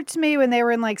occurred to me when they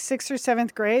were in like 6th or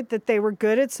 7th grade that they were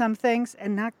good at some things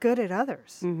and not good at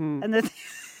others. And that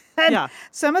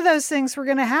some of those things were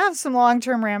going to have some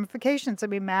long-term ramifications. I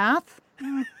mean, math...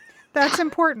 That's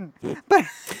important. But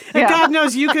God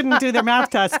knows you couldn't do their math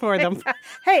test for them.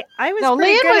 Hey, I was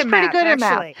pretty good at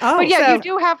math. Oh, but you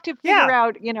do have to figure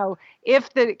out,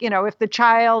 if the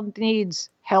child needs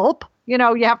help, you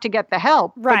have to get the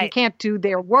help, but you can't do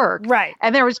their work. Right.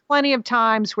 And there was plenty of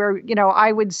times where,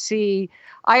 I would see,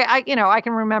 I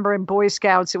can remember in Boy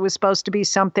Scouts, it was supposed to be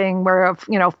something where,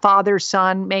 father,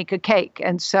 son make a cake.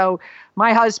 And so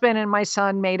my husband and my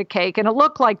son made a cake, and it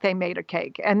looked like they made a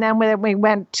cake. And then when we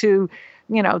went to,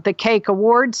 the cake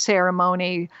award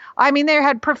ceremony, I mean, they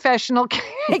had professional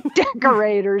cake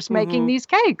decorators making these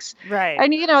cakes. Right.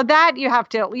 And, that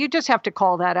you just have to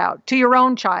call that out to your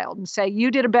own child and say, you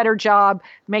did a better job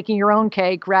making your own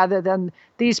cake rather than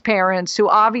these parents who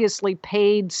obviously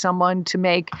paid someone to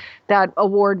make that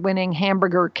award-winning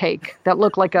hamburger cake that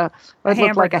looked like a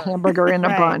hamburger in a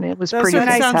bun. It was those pretty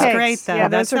nice sounds fantastic. great, though. Yeah,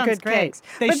 that those are good great. cakes.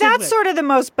 But that's sort of the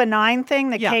most benign thing,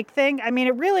 the cake thing. I mean,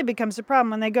 it really becomes a problem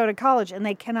when they go to college and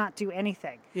they cannot do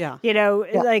anything. Yeah.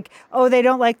 Like, they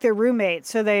don't like their roommate,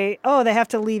 so they have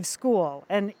to leave school.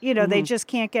 And, they just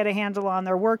can't get a handle on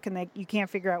their work, and you can't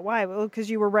figure out why. Well,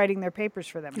 because you were writing their papers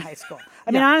for them in high school.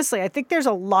 I mean, honestly, I think there's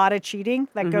a lot of cheating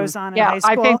that goes on in high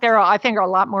school. I think a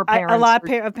lot more parents. A lot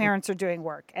of parents are doing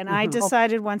work. And I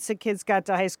decided once the kids got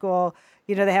to high school,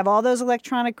 they have all those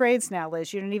electronic grades now,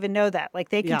 Liz. You don't even know that. Like,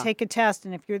 they can take a test,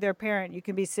 and if you're their parent, you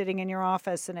can be sitting in your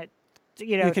office, and at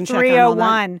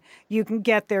 3:01, you can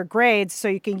get their grades, so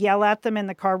you can yell at them in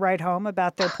the car ride home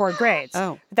about their poor grades.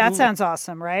 That sounds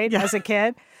awesome, right? As a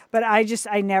kid. But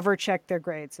I never checked their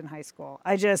grades in high school.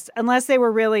 Unless they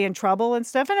were really in trouble and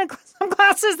stuff. And in some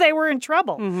classes, they were in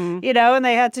trouble, and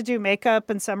they had to do makeup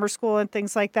and summer school and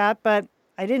things like that. But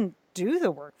I didn't do the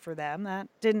work for them. That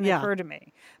didn't occur to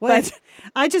me. Well,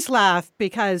 I just laugh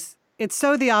because it's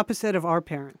so the opposite of our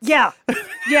parents. Yeah.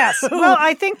 Yes. Well,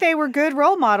 I think they were good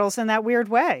role models in that weird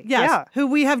way. Yes. Yeah. Who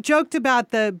we have joked about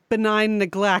the benign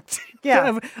neglect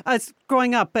of us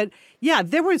growing up. But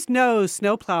there was no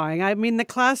snow plowing. I mean, the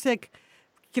classic,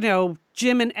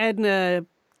 Jim and Edna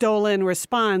Dolan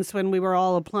response when we were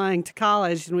all applying to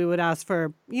college and we would ask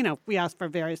for, we asked for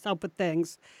various help with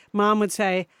things. Mom would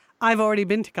say, I've already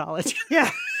been to college. Yeah.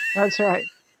 That's right.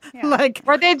 Yeah.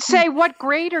 Or they'd say, what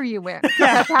grade are you in?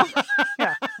 Yeah.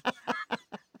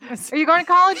 Are you going to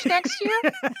college next year?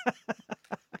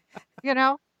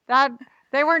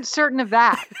 They weren't certain of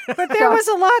that. But there was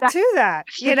a lot to that,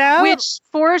 you know? Which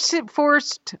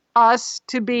forced us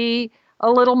to be a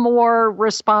little more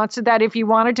responsive, that if you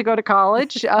wanted to go to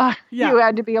college, you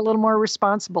had to be a little more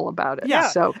responsible about it. Yeah.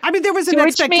 So, I mean, there was an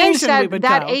which means expectation that we would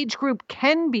that go. age group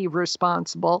can be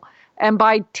responsible. And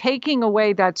by taking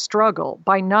away that struggle,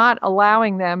 by not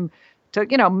allowing them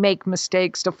to, make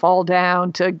mistakes, to fall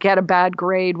down, to get a bad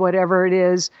grade, whatever it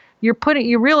is, you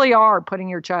really are putting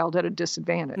your child at a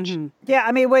disadvantage. Mm-hmm. Yeah,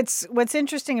 I mean, what's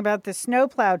interesting about the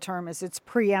snowplow term is it's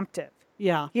preemptive.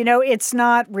 Yeah. It's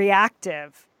not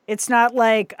reactive. It's not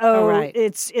like, right.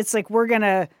 it's like we're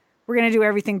gonna do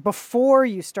everything before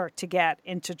you start to get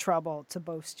into trouble to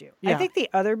boast you. Yeah. I think the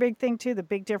other big thing too, the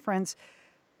big difference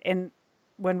in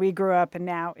when we grew up and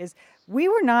now is we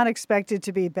were not expected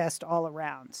to be best all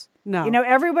arounds. No.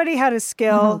 Everybody had a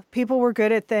skill. People were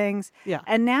good at things. Yeah.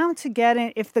 And now to get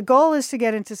in, if the goal is to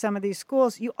get into some of these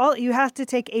schools, you have to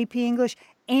take AP English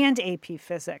and AP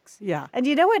Physics. Yeah. And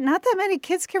you know what? Not that many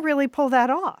kids can really pull that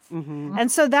off. Mm-hmm.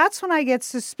 And so that's when I get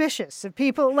suspicious of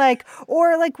people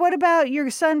what about your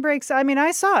son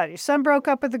I saw it. Your son broke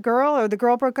up with a girl or the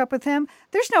girl broke up with him.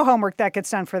 There's no homework that gets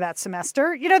done for that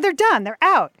semester. They're done. They're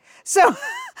out. So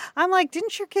I'm like,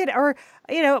 didn't your kid,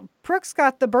 Brooks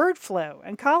got the bird flu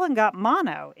and Colin got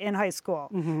mono in high school.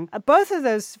 Mm-hmm. Both of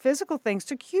those physical things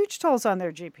took huge tolls on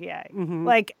their GPA. Mm-hmm.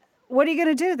 What are you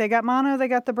going to do? They got mono, they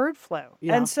got the bird flu.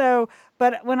 Yeah. And so,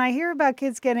 but when I hear about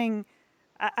kids getting,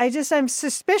 I'm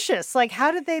suspicious. Like,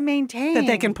 how did they maintain? That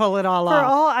they can pull it all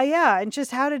off. And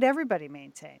just how did everybody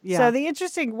maintain? Yeah. So the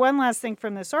interesting, one last thing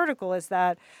from this article is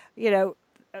that,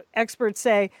 experts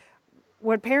say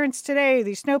what parents today,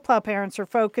 these snowplow parents, are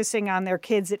focusing on their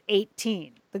kids at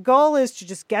 18. The goal is to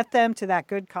just get them to that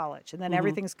good college, and then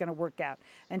everything's going to work out.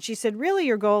 And she said, really,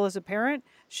 your goal as a parent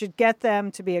should get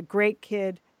them to be a great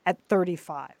kid at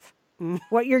 35.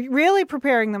 What you're really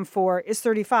preparing them for is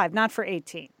 35, not for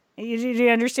 18. Do you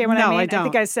understand what I mean? I don't. I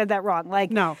think I said that wrong.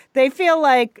 No. They feel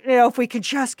like, if we could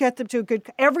just get them to a good,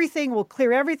 everything will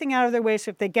clear everything out of their way. So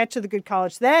if they get to the good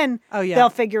college, then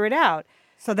they'll figure it out.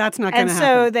 So that's not going to happen.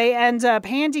 And so they end up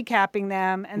handicapping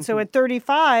them. And so at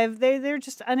 35, they're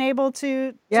just unable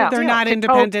to they're not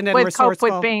independent and resourceful.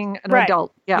 Cope with being an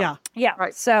adult. Yeah.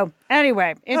 Right. So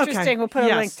anyway, interesting. Okay. We'll put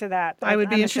a link to that. I would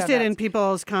be interested in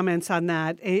people's comments on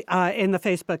that in the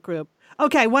Facebook group.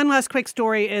 Okay, one last quick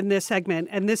story in this segment,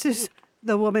 and this is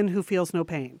the woman who feels no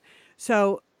pain.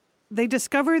 So they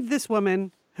discovered this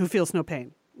woman who feels no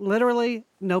pain, literally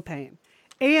no pain.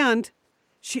 And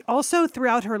she also,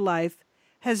 throughout her life,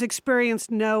 has experienced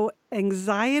no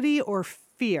anxiety or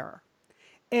fear.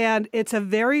 And it's a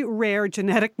very rare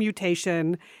genetic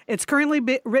mutation. It's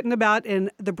currently written about in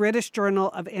the British Journal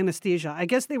of Anesthesia. I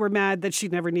guess they were mad that she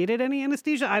never needed any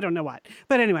anesthesia. I don't know what.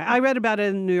 But anyway, I read about it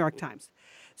in the New York Times.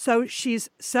 So she's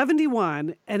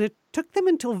 71, and it took them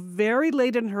until very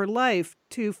late in her life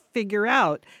to figure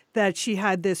out that she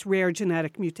had this rare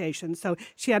genetic mutation. So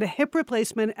she had a hip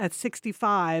replacement at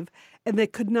 65, and they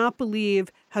could not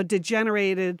believe how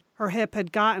degenerated her hip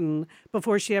had gotten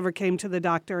before she ever came to the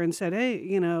doctor and said,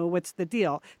 hey, what's the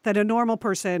deal? That a normal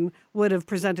person would have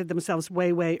presented themselves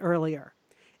way, way earlier.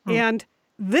 And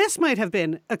this might have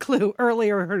been a clue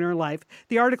earlier in her life.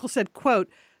 The article said, quote,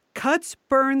 cuts,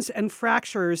 burns, and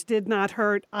fractures did not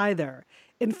hurt either.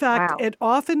 In fact, It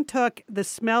often took the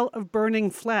smell of burning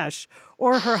flesh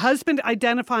or her husband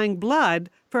identifying blood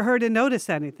for her to notice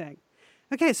anything.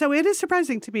 Okay, so it is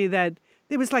surprising to me that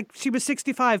it was like she was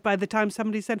 65 by the time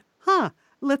somebody said,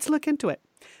 let's look into it.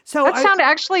 So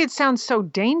it sounds so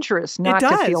dangerous not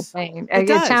to feel pain. It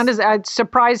sounded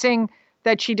surprising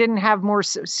that she didn't have more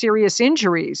serious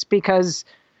injuries because,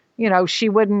 she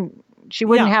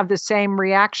wouldn't have the same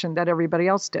reaction that everybody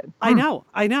else did. I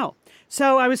know.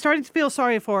 So I was starting to feel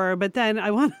sorry for her, but then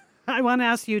I want to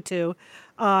ask you two,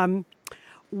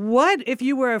 what if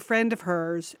you were a friend of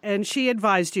hers and she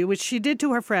advised you, which she did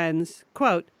to her friends,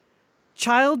 quote,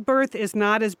 childbirth is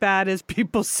not as bad as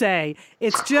people say.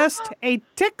 It's just a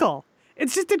tickle.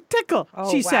 It's just a tickle,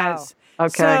 she says.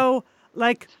 Okay. So,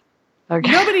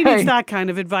 nobody needs that kind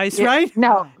of advice, right?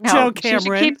 No. Joe Cameron. She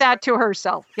should keep that to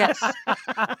herself. Yes.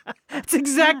 That's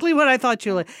exactly what I thought,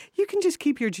 Julia. You can just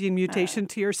keep your gene mutation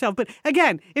to yourself. But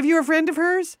again, if you're a friend of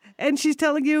hers and she's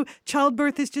telling you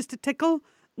childbirth is just a tickle,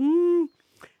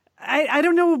 I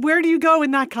don't know. Where do you go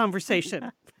in that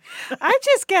conversation? I'm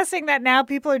just guessing that now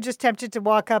people are just tempted to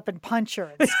walk up and punch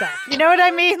her and stuff. You know what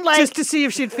I mean? Just to see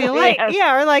if she'd feel it.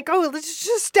 Yeah, or let's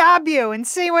just stab you and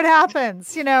see what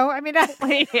happens. I mean, I'm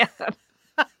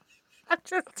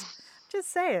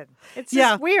Just saying. It's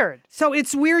Yeah. just weird. So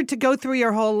it's weird to go through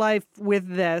your whole life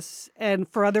with this and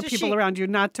for other Does people she- around you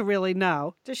not to really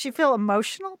know. Does she feel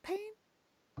emotional pain?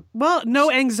 Well,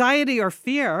 no anxiety or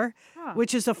fear, Huh.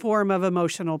 which is a form of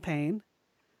emotional pain.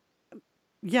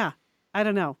 Yeah, I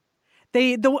don't know.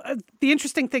 The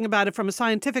interesting thing about it from a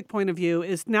scientific point of view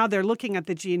is now they're looking at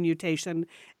the gene mutation,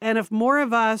 and if more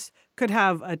of us could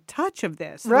have a touch of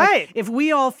this, like, Right. if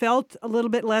we all felt a little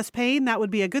bit less pain, that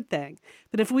would be a good thing.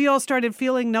 But if we all started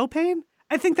feeling no pain,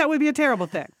 I think that would be a terrible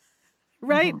thing,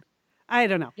 right? I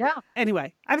don't know. Yeah.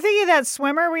 Anyway, I'm thinking of that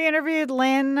swimmer we interviewed,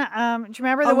 Lynn. Do you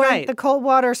remember the Oh, one, right. the cold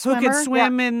water who swimmer? could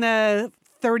swim in the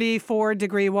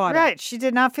 34-degree water? Right. She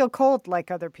did not feel cold like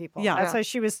other people. Yeah. That's why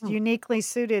she was uniquely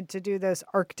suited to do those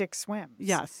Arctic swims.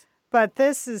 Yes. But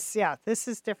this is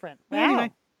different. Wow.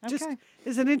 Anyway, just Okay.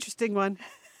 is an interesting one.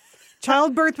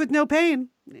 Childbirth with no pain,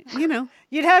 you know.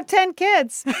 You'd have 10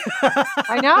 kids.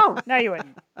 I know. No, you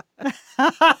wouldn't.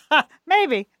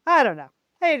 Maybe. I don't know.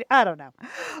 Hey, I don't know.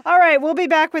 All right. We'll be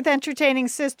back with Entertaining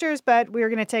Sisters, but we're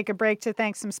going to take a break to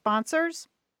thank some sponsors.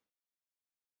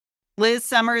 Liz,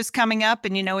 summer is coming up,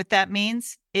 and you know what that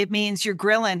means? It means you're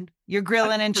grilling. You're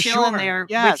grilling and For chilling sure. there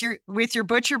Yes. with your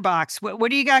butcher box. What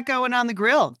do you got going on the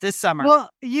grill this summer? Well,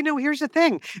 here's the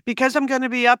thing. Because I'm going to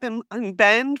be up in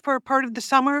Bend for part of the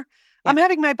summer, I'm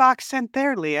having my box sent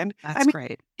there, Leanne. That's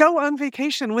great. Go on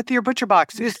vacation with your butcher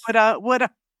box is what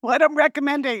I'm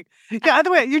recommending. Yeah,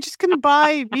 other way, you're just going to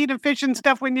buy meat and fish and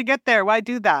stuff when you get there. Why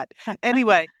do that?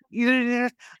 Anyway, I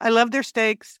love their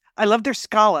steaks. I love their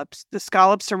scallops. The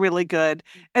scallops are really good.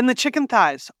 And the chicken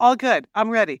thighs, all good. I'm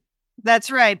ready.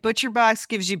 That's right. Butcher Box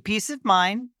gives you peace of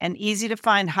mind and easy to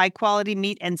find high quality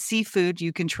meat and seafood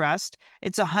you can trust.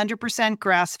 It's 100%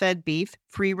 grass fed beef,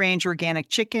 free range organic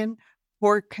chicken,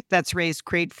 pork that's raised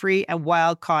crate free, and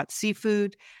wild caught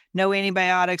seafood. No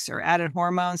antibiotics or added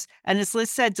hormones. And as Liz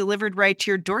said, delivered right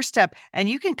to your doorstep. And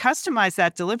you can customize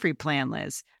that delivery plan,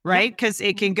 Liz, right? Because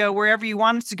it can go wherever you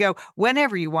want it to go,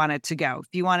 whenever you want it to go. If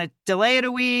you want to delay it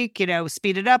a week,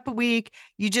 speed it up a week,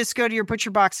 you just go to your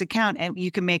Butcher Box account and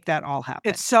you can make that all happen.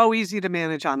 It's so easy to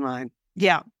manage online.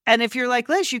 Yeah. And if you're like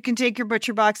Liz, you can take your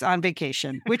Butcher Box on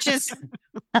vacation, which is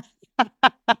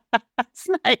it's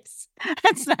nice.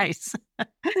 That's nice.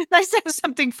 Nice to have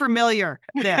something familiar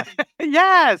there.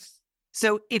 Yes.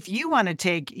 So if you want to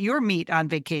take your meat on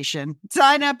vacation,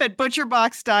 sign up at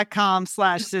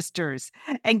butcherbox.com/sisters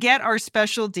and get our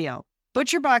special deal.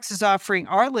 ButcherBox is offering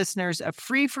our listeners a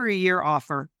free for a year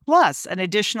offer, plus an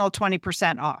additional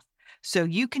 20% off. So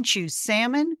you can choose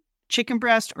salmon, chicken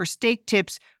breast, or steak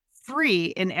tips free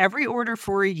in every order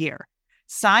for a year.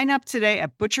 Sign up today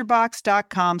at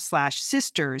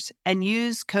butcherbox.com/sisters and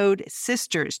use code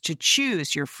SISTERS to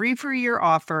choose your free for a year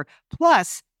offer,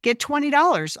 plus get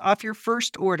 $20 off your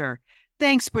first order.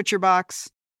 Thanks, ButcherBox.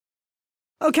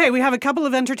 Okay, we have a couple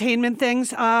of entertainment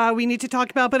things we need to talk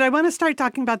about, but I want to start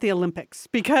talking about the Olympics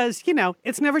because,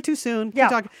 it's never too soon.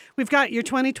 Yeah. We've got your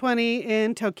 2020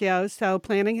 in Tokyo, so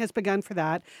planning has begun for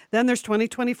that. Then there's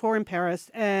 2024 in Paris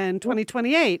and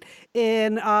 2028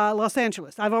 in Los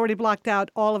Angeles. I've already blocked out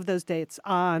all of those dates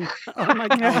on my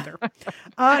calendar.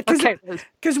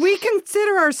 Because we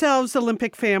consider ourselves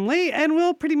Olympic family, and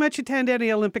we'll pretty much attend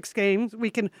any Olympics games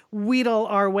we can wheedle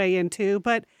our way into.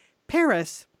 But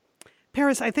Paris,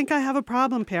 I think I have a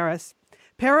problem, Paris.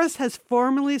 Paris has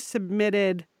formally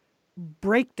submitted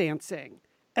breakdancing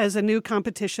as a new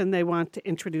competition they want to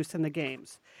introduce in the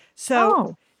games.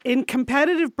 So in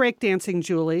competitive breakdancing,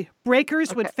 Julie,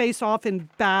 breakers would face off in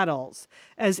battles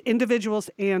as individuals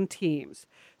and teams.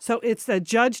 So it's a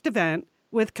judged event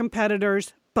with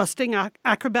competitors busting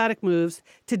acrobatic moves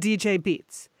to DJ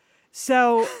beats.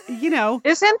 So,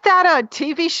 Isn't that a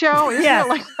TV show? Isn't Yeah. it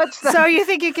like that's the, So you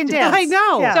think you can dance? I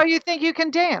know. Yeah. So you think you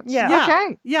can dance? Yeah.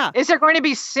 Okay. Yeah. Is there going to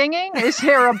be singing? Is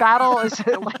there a battle? Is it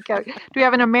do we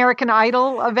have an American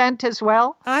Idol event as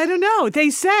well? I don't know. They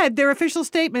said their official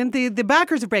statement, the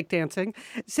backers of breakdancing,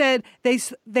 said they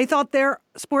thought their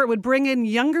sport would bring in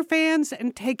younger fans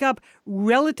and take up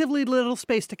relatively little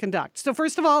space to conduct. So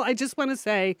first of all, I just want to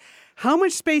say how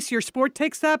much space your sport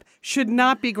takes up should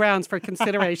not be grounds for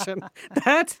consideration.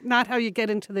 That's not how you get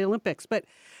into the Olympics. But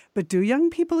do young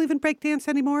people even breakdance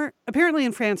anymore? Apparently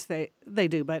in France they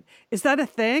do. But is that a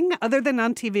thing other than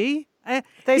on TV?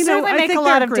 They certainly I make think a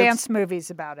there lot are of groups. dance movies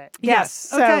about it. Yes.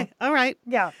 So, Okay. All right.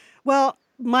 Yeah. Well,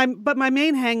 my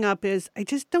main hang up is I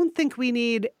just don't think we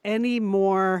need any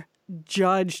more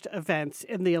judged events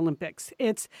in the Olympics.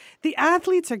 The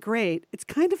athletes are great. It's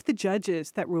kind of the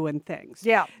judges that ruin things.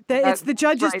 Yeah. It's the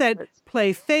judges right. that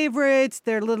play favorites.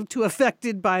 They're a little too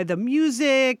affected by the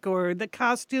music or the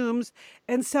costumes.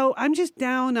 And so I'm just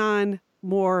down on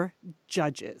more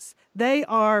judges. They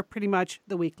are pretty much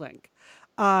the weak link.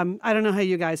 I don't know how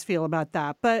you guys feel about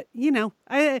that, but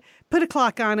I put a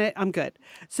clock on it. I'm good.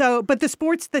 So, but the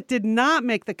sports that did not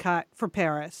make the cut for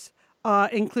Paris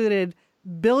included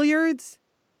billiards,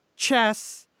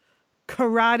 chess,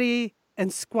 karate,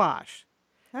 and squash.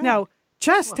 Now,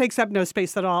 chess takes up no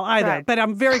space at all either, Right. but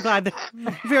I'm very glad they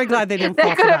didn't They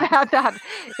fall for could have that. had that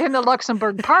in the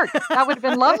Luxembourg Park. That would have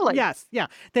been lovely. Yes, yeah,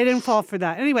 they didn't fall for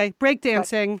that. Anyway,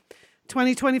 breakdancing,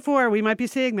 2024, we might be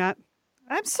seeing that.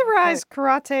 I'm surprised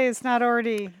karate is not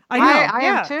already. I know. I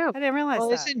Yeah, am too. I didn't realize Well,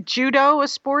 that. isn't judo a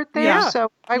sport there? Yeah.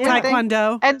 So I would think.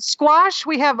 Taekwondo. And squash,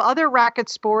 we have other racket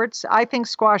sports. I think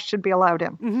squash should be allowed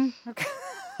in.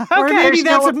 Or maybe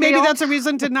There's no maybe appeal. that's a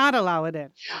reason to not allow it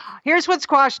in. Here's what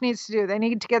squash needs to do. They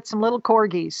need to get some little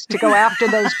corgis to go after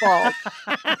those balls.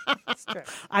 That's true.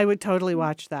 I would totally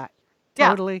watch that. Yeah,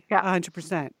 Totally, yeah.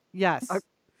 100%. Yes.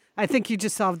 I think you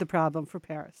just solved the problem for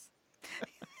Paris.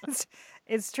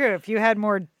 It's true. If you had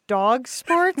more dog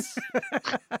sports,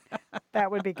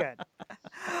 that would be good.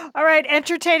 All right,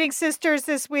 entertaining sisters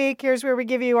this week. Here's where we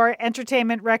give you our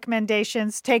entertainment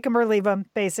recommendations. Take them or leave them,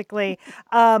 basically.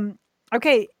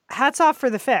 Okay, hats off for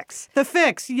The Fix. The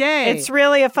Fix, yay. It's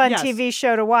really a fun Yes. TV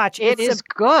show to watch. It It's is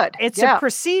good. It's Yeah. a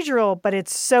procedural, but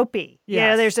it's soapy.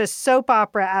 Yes. There's a soap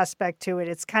opera aspect to it.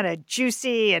 It's kind of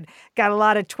juicy and got a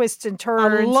lot of twists and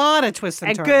turns. A lot of twists and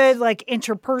and turns. good, like A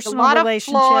interpersonal lot of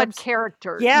flawed relationships.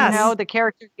 characters. Yes. The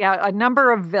character, a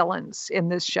number of villains in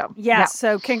this show. Yes.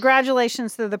 So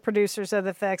congratulations to the producers of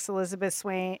The Fix,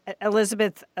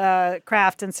 Elizabeth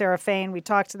Kraft and Sarah Fain. We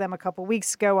talked to them a couple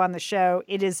weeks ago on the show.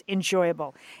 It is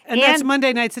enjoyable. And that's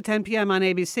Monday nights at 10 p.m. on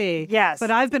ABC. Yes.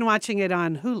 But I've been watching it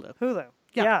on Hulu. Hulu.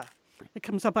 Yeah. Yeah. It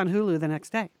comes up on Hulu the next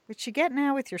day. Which you get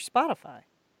now with your Spotify.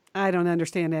 I don't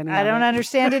understand any I of don't it.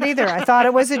 understand it either. I thought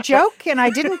it was a joke and I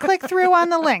didn't click through on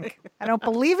the link. I don't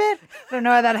believe it. I don't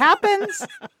know how that happens.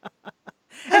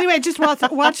 Anyway, just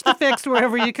watch The Fix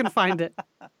wherever you can find it.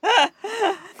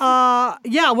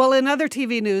 Well, in other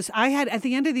TV news, at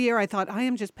the end of the year, I thought, I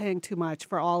am just paying too much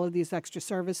for all of these extra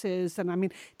services. And I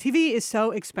mean, TV is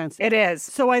so expensive. It is.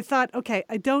 So I thought, okay,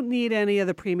 I don't need any of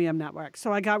the premium networks.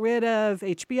 So I got rid of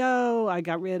HBO. I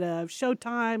got rid of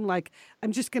Showtime. Like,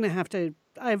 I'm just going to have to,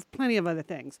 I have plenty of other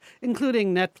things,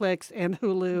 including Netflix and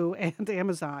Hulu and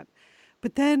Amazon.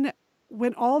 But then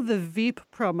when all the Veep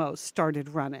promos started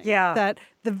running, that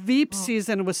the Veep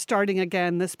season was starting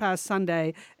again this past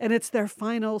Sunday, and it's their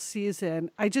final season,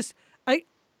 I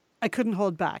couldn't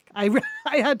hold back. I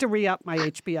had to re-up my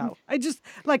HBO.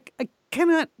 I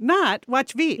cannot not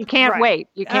watch Veep. You can't wait.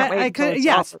 You can't wait. Until it's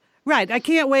Yes. over. Right. I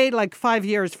can't wait like 5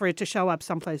 years for it to show up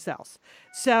someplace else.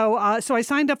 So I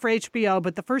signed up for HBO,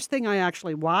 but the first thing I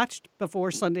actually watched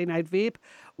before Sunday Night Veep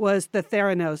was the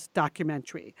Theranos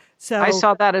documentary. So I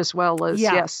saw that as well, Liz.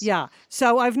 yeah, Yes. Yeah.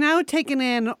 So I've now taken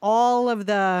in all of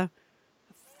the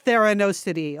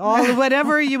Theranosity,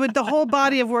 the whole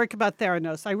body of work about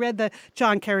Theranos. I read the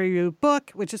John Carreyrou book,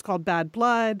 which is called Bad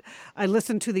Blood. I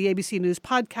listened to the ABC News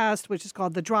podcast, which is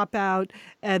called The Dropout,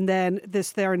 and then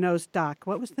this Theranos doc.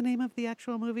 What was the name of the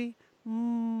actual movie?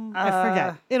 I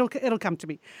forget. It'll come to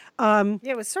me.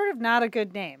 It was sort of not a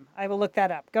good name. I will look that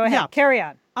up. Go ahead. Yeah. Carry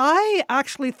on. I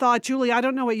actually thought, Julie, I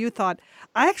don't know what you thought.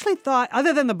 I actually thought,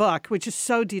 other than the book, which is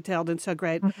so detailed and so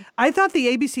great, I thought the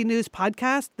ABC News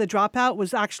podcast, The Dropout,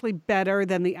 was actually better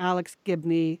than the Alex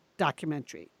Gibney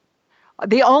documentary.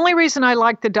 The only reason I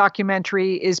liked the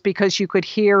documentary is because you could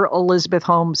hear Elizabeth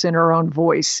Holmes in her own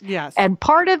voice. Yes. And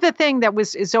part of the thing that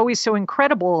is always so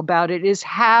incredible about it is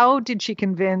how did she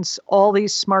convince all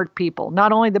these smart people,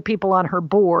 not only the people on her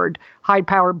board,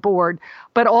 high-powered board,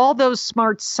 but all those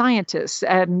smart scientists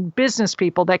and business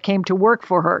people that came to work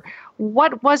for her.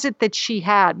 What was it that she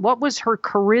had? What was her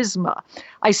charisma?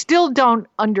 I still don't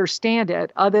understand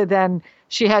it other than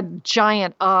she had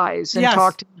giant eyes and Yes.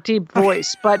 talked in a deep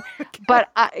voice. But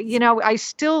I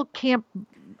still can't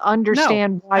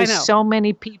understand why I know. so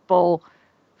many people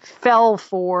fell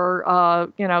for,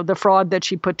 the fraud that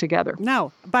she put together.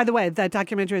 No. By the way, that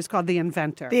documentary is called The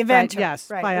Inventor. The Inventor. Right? Yes.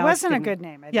 Right. by It Alex wasn't a Gibney. good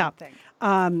name, I Yeah. don't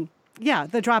think.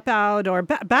 The Dropout or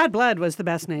Bad Blood was the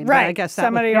best name. but Right. I guess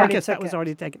Somebody already that took was it.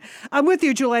 already taken. I'm with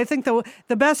you, Julie. I think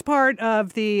the best part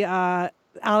of the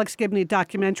Alex Gibney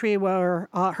documentary were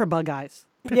her bug eyes.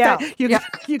 Yeah.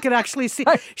 You could actually see.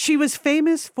 She was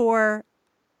famous for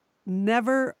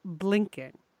never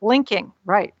blinking. Blinking,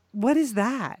 right. What is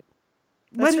that?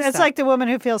 What is It's that? like the woman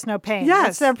who feels no pain.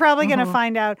 Yes. They're probably going to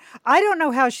find out. I don't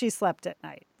know how she slept at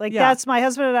night. Like Yeah. that's my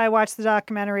husband and I watched the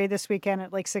documentary this weekend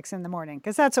at like 6 a.m.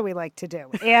 because that's what we like to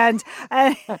do. And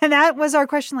that was our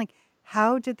question. Like,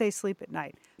 how did they sleep at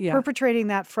night? Yeah. Perpetrating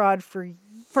that fraud for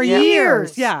For Yeah.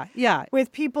 years. Yeah, yeah.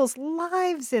 with people's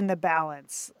lives in the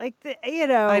balance. Like,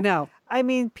 I know. I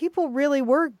mean, people really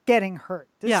were getting hurt.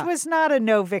 This Yeah. was not a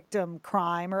no victim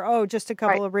crime or, just a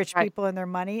couple Right, of rich right. people and their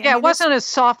money. Yeah, it wasn't a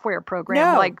software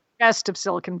program No. like rest of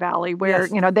Silicon Valley where,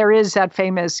 Yes. there is that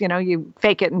famous, you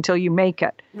fake it until you make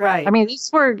it. Right. I mean,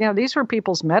 these were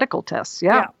people's medical tests.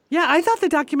 Yeah. Yeah, I thought the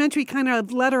documentary kind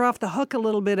of let her off the hook a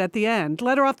little bit at the end.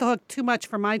 Let her off the hook too much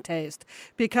for my taste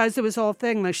because it was the whole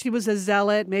thing. Like she was a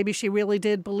zealot. Maybe she really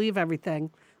did believe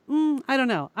everything. I don't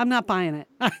know. I'm not buying it.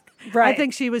 I Right.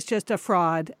 think she was just a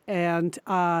fraud and,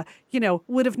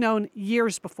 would have known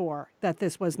years before that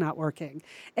this was not working.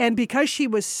 And because she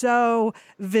was so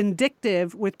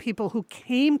vindictive with people who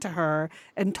came to her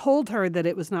and told her that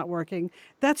it was not working,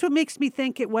 that's what makes me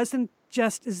think it wasn't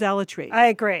just zealotry. I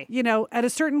agree. At a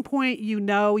certain point,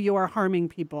 you are harming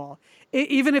people.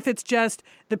 Even if it's just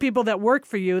the people that work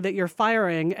for you that you're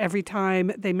firing every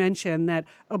time they mention that,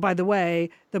 oh, by the way,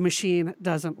 the machine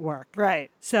doesn't work. Right.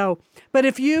 So, but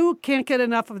if you can't get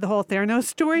enough of the whole Theranos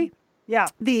story, Yeah.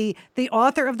 the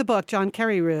author of the book, John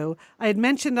Carreyrou, I had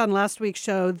mentioned on last week's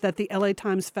show that the LA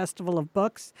Times Festival of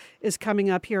Books is coming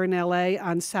up here in LA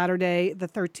on Saturday the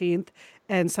 13th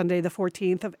and Sunday the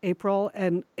 14th of April,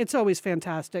 and it's always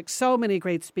fantastic. So many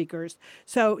great speakers.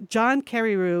 So John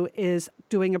Carreyrou is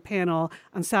doing a panel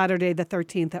on Saturday the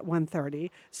 13th at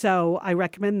 1:30. So I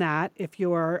recommend that if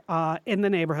you're in the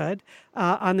neighborhood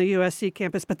on the USC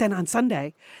campus. But then on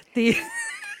Sunday, the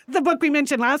book we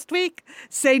mentioned last week,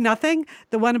 Say Nothing,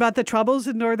 the one about the Troubles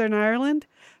in Northern Ireland,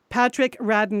 Patrick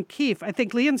Radden Keefe, I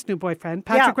think Leon's new boyfriend,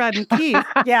 Patrick Radden Keefe.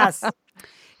 Yes.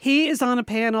 He is on a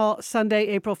panel Sunday,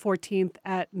 April 14th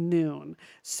at noon.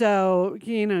 So,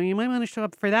 you might want to show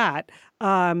up for that.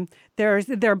 There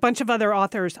are a bunch of other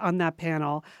authors on that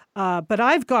panel. But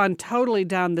I've gone totally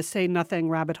down the Say Nothing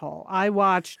rabbit hole. I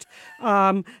watched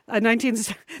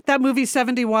that movie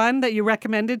 71 that you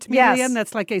recommended to me, Yes. Liam.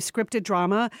 That's like a scripted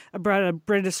drama about a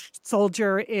British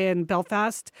soldier in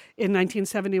Belfast in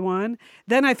 1971.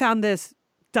 Then I found this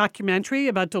documentary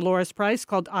about Dolores Price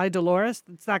called I, Dolores.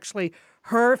 It's actually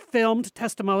her filmed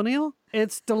testimonial.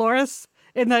 It's Dolores.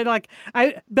 And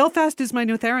Belfast is my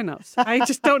new Theranos. I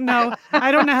just don't know.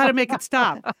 I don't know how to make it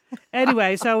stop.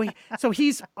 Anyway, so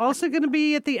he's also going to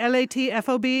be at the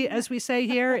LATFOB, as we say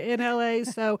here in LA.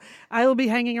 So I will be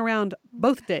hanging around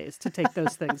both days to take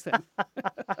those things in.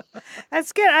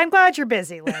 That's good. I'm glad you're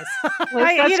busy, Liz.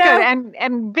 That's good.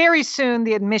 And very soon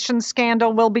the admissions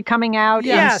scandal will be coming out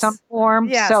in some form.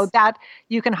 Yes. So that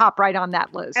you can hop right on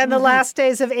that, Liz. And the last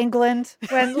days of England,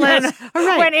 when Yes. All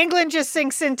right. when England just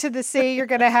sinks into the sea, you're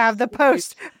going to have the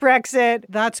post-Brexit.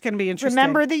 That's going to be interesting.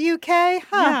 Remember the UK?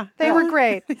 Huh? They were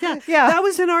great. Yeah. That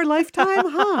was in our lifetime,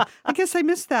 huh? I guess I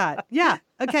missed that. Yeah.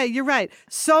 Okay, you're right.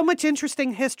 So much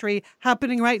interesting history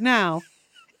happening right now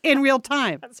in real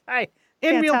time. That's right.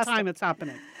 In real Fantastic. time, it's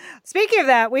happening. Speaking of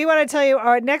that, we want to tell you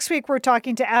next week we're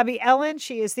talking to Abby Ellen.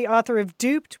 She is the author of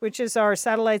Duped, which is our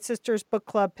Satellite Sisters book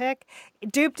club pick.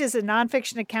 Duped is a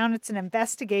nonfiction account. It's an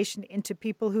investigation into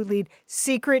people who lead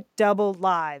secret double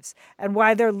lives and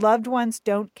why their loved ones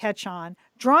don't catch on,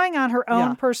 drawing on her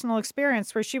own personal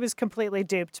experience where she was completely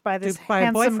duped by this By a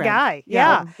handsome boyfriend. guy.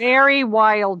 Yeah. Very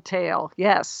wild tale.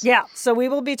 Yes. Yeah. So we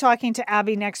will be talking to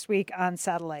Abby next week on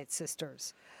Satellite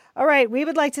Sisters. All right, we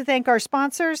would like to thank our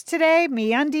sponsors today,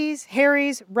 MeUndies,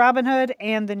 Harry's, Robinhood,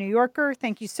 and The New Yorker.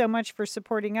 Thank you so much for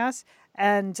supporting us.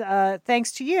 And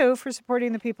thanks to you for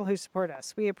supporting the people who support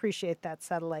us. We appreciate that,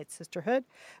 Satellite Sisterhood.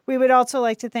 We would also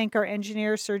like to thank our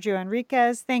engineer, Sergio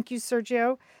Enriquez. Thank you,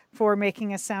 Sergio, for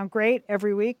making us sound great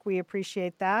every week. We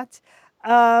appreciate that.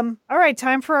 All right,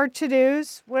 time for our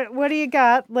to-dos. What do you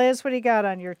got? Liz, what do you got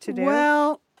on your to-do?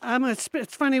 Well, it's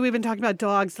funny, we've been talking about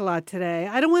dogs a lot today.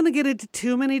 I don't want to get into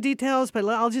too many details, but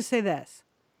I'll just say this.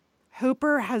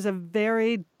 Hooper has a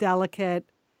very delicate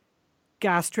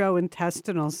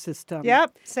gastrointestinal system.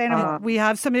 Yep, say no more. We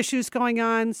have some issues going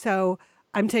on, so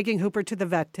I'm taking Hooper to the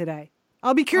vet today.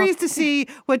 I'll be curious to see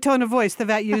what tone of voice the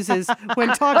vet uses when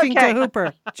talking to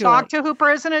Hooper. Julie. Talk to Hooper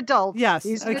as an adult. Yes.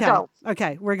 He's an okay. adult.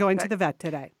 Okay, we're going to the vet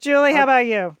today. Julie, how about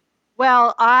you?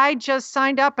 Well, I just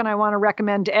signed up, and I want to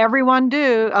recommend everyone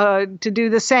to do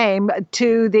the same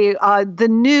to the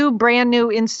new, brand new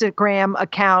Instagram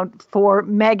account for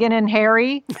Meghan and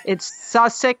Harry. It's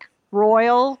Sussex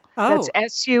Royal. Oh.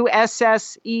 That's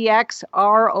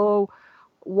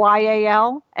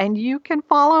SUSSEXROYAL, and you can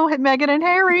follow Meghan and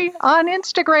Harry on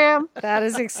Instagram. That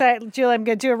is exciting. Julie, I'm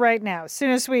going to do it right now. As soon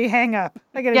as we hang up,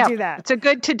 I'm going to do that. It's a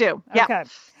good to do. Yeah. Okay.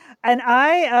 And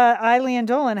I, Leanne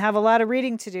Dolan, have a lot of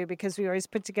reading to do because we always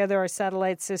put together our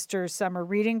Satellite Sisters summer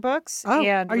reading books. Oh,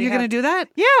 and are you going to do that?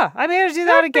 Yeah, I'm going to do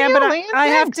that again, but Leanne, I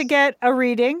have thanks. to get a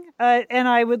reading, and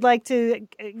I would like to,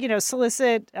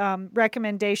 solicit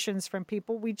recommendations from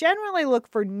people. We generally look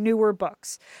for newer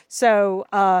books, so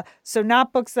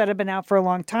not books that have been out for a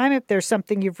long time. If there's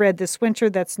something you've read this winter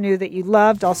that's new that you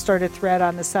loved, I'll start a thread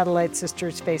on the Satellite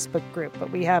Sisters Facebook group.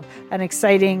 But we have an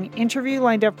exciting interview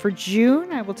lined up for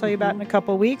June. I will tell you about in a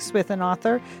couple weeks with an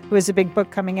author who has a big book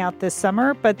coming out this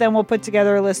summer. But then we'll put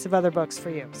together a list of other books for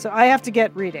you. So I have to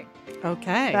get reading.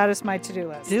 Okay. That is my to-do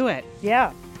list. Do it.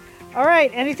 Yeah. All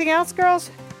right. Anything else,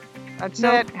 girls? That's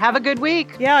it. Have a good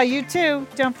week. Yeah, you too.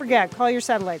 Don't forget, call your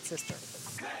Satellite Sister.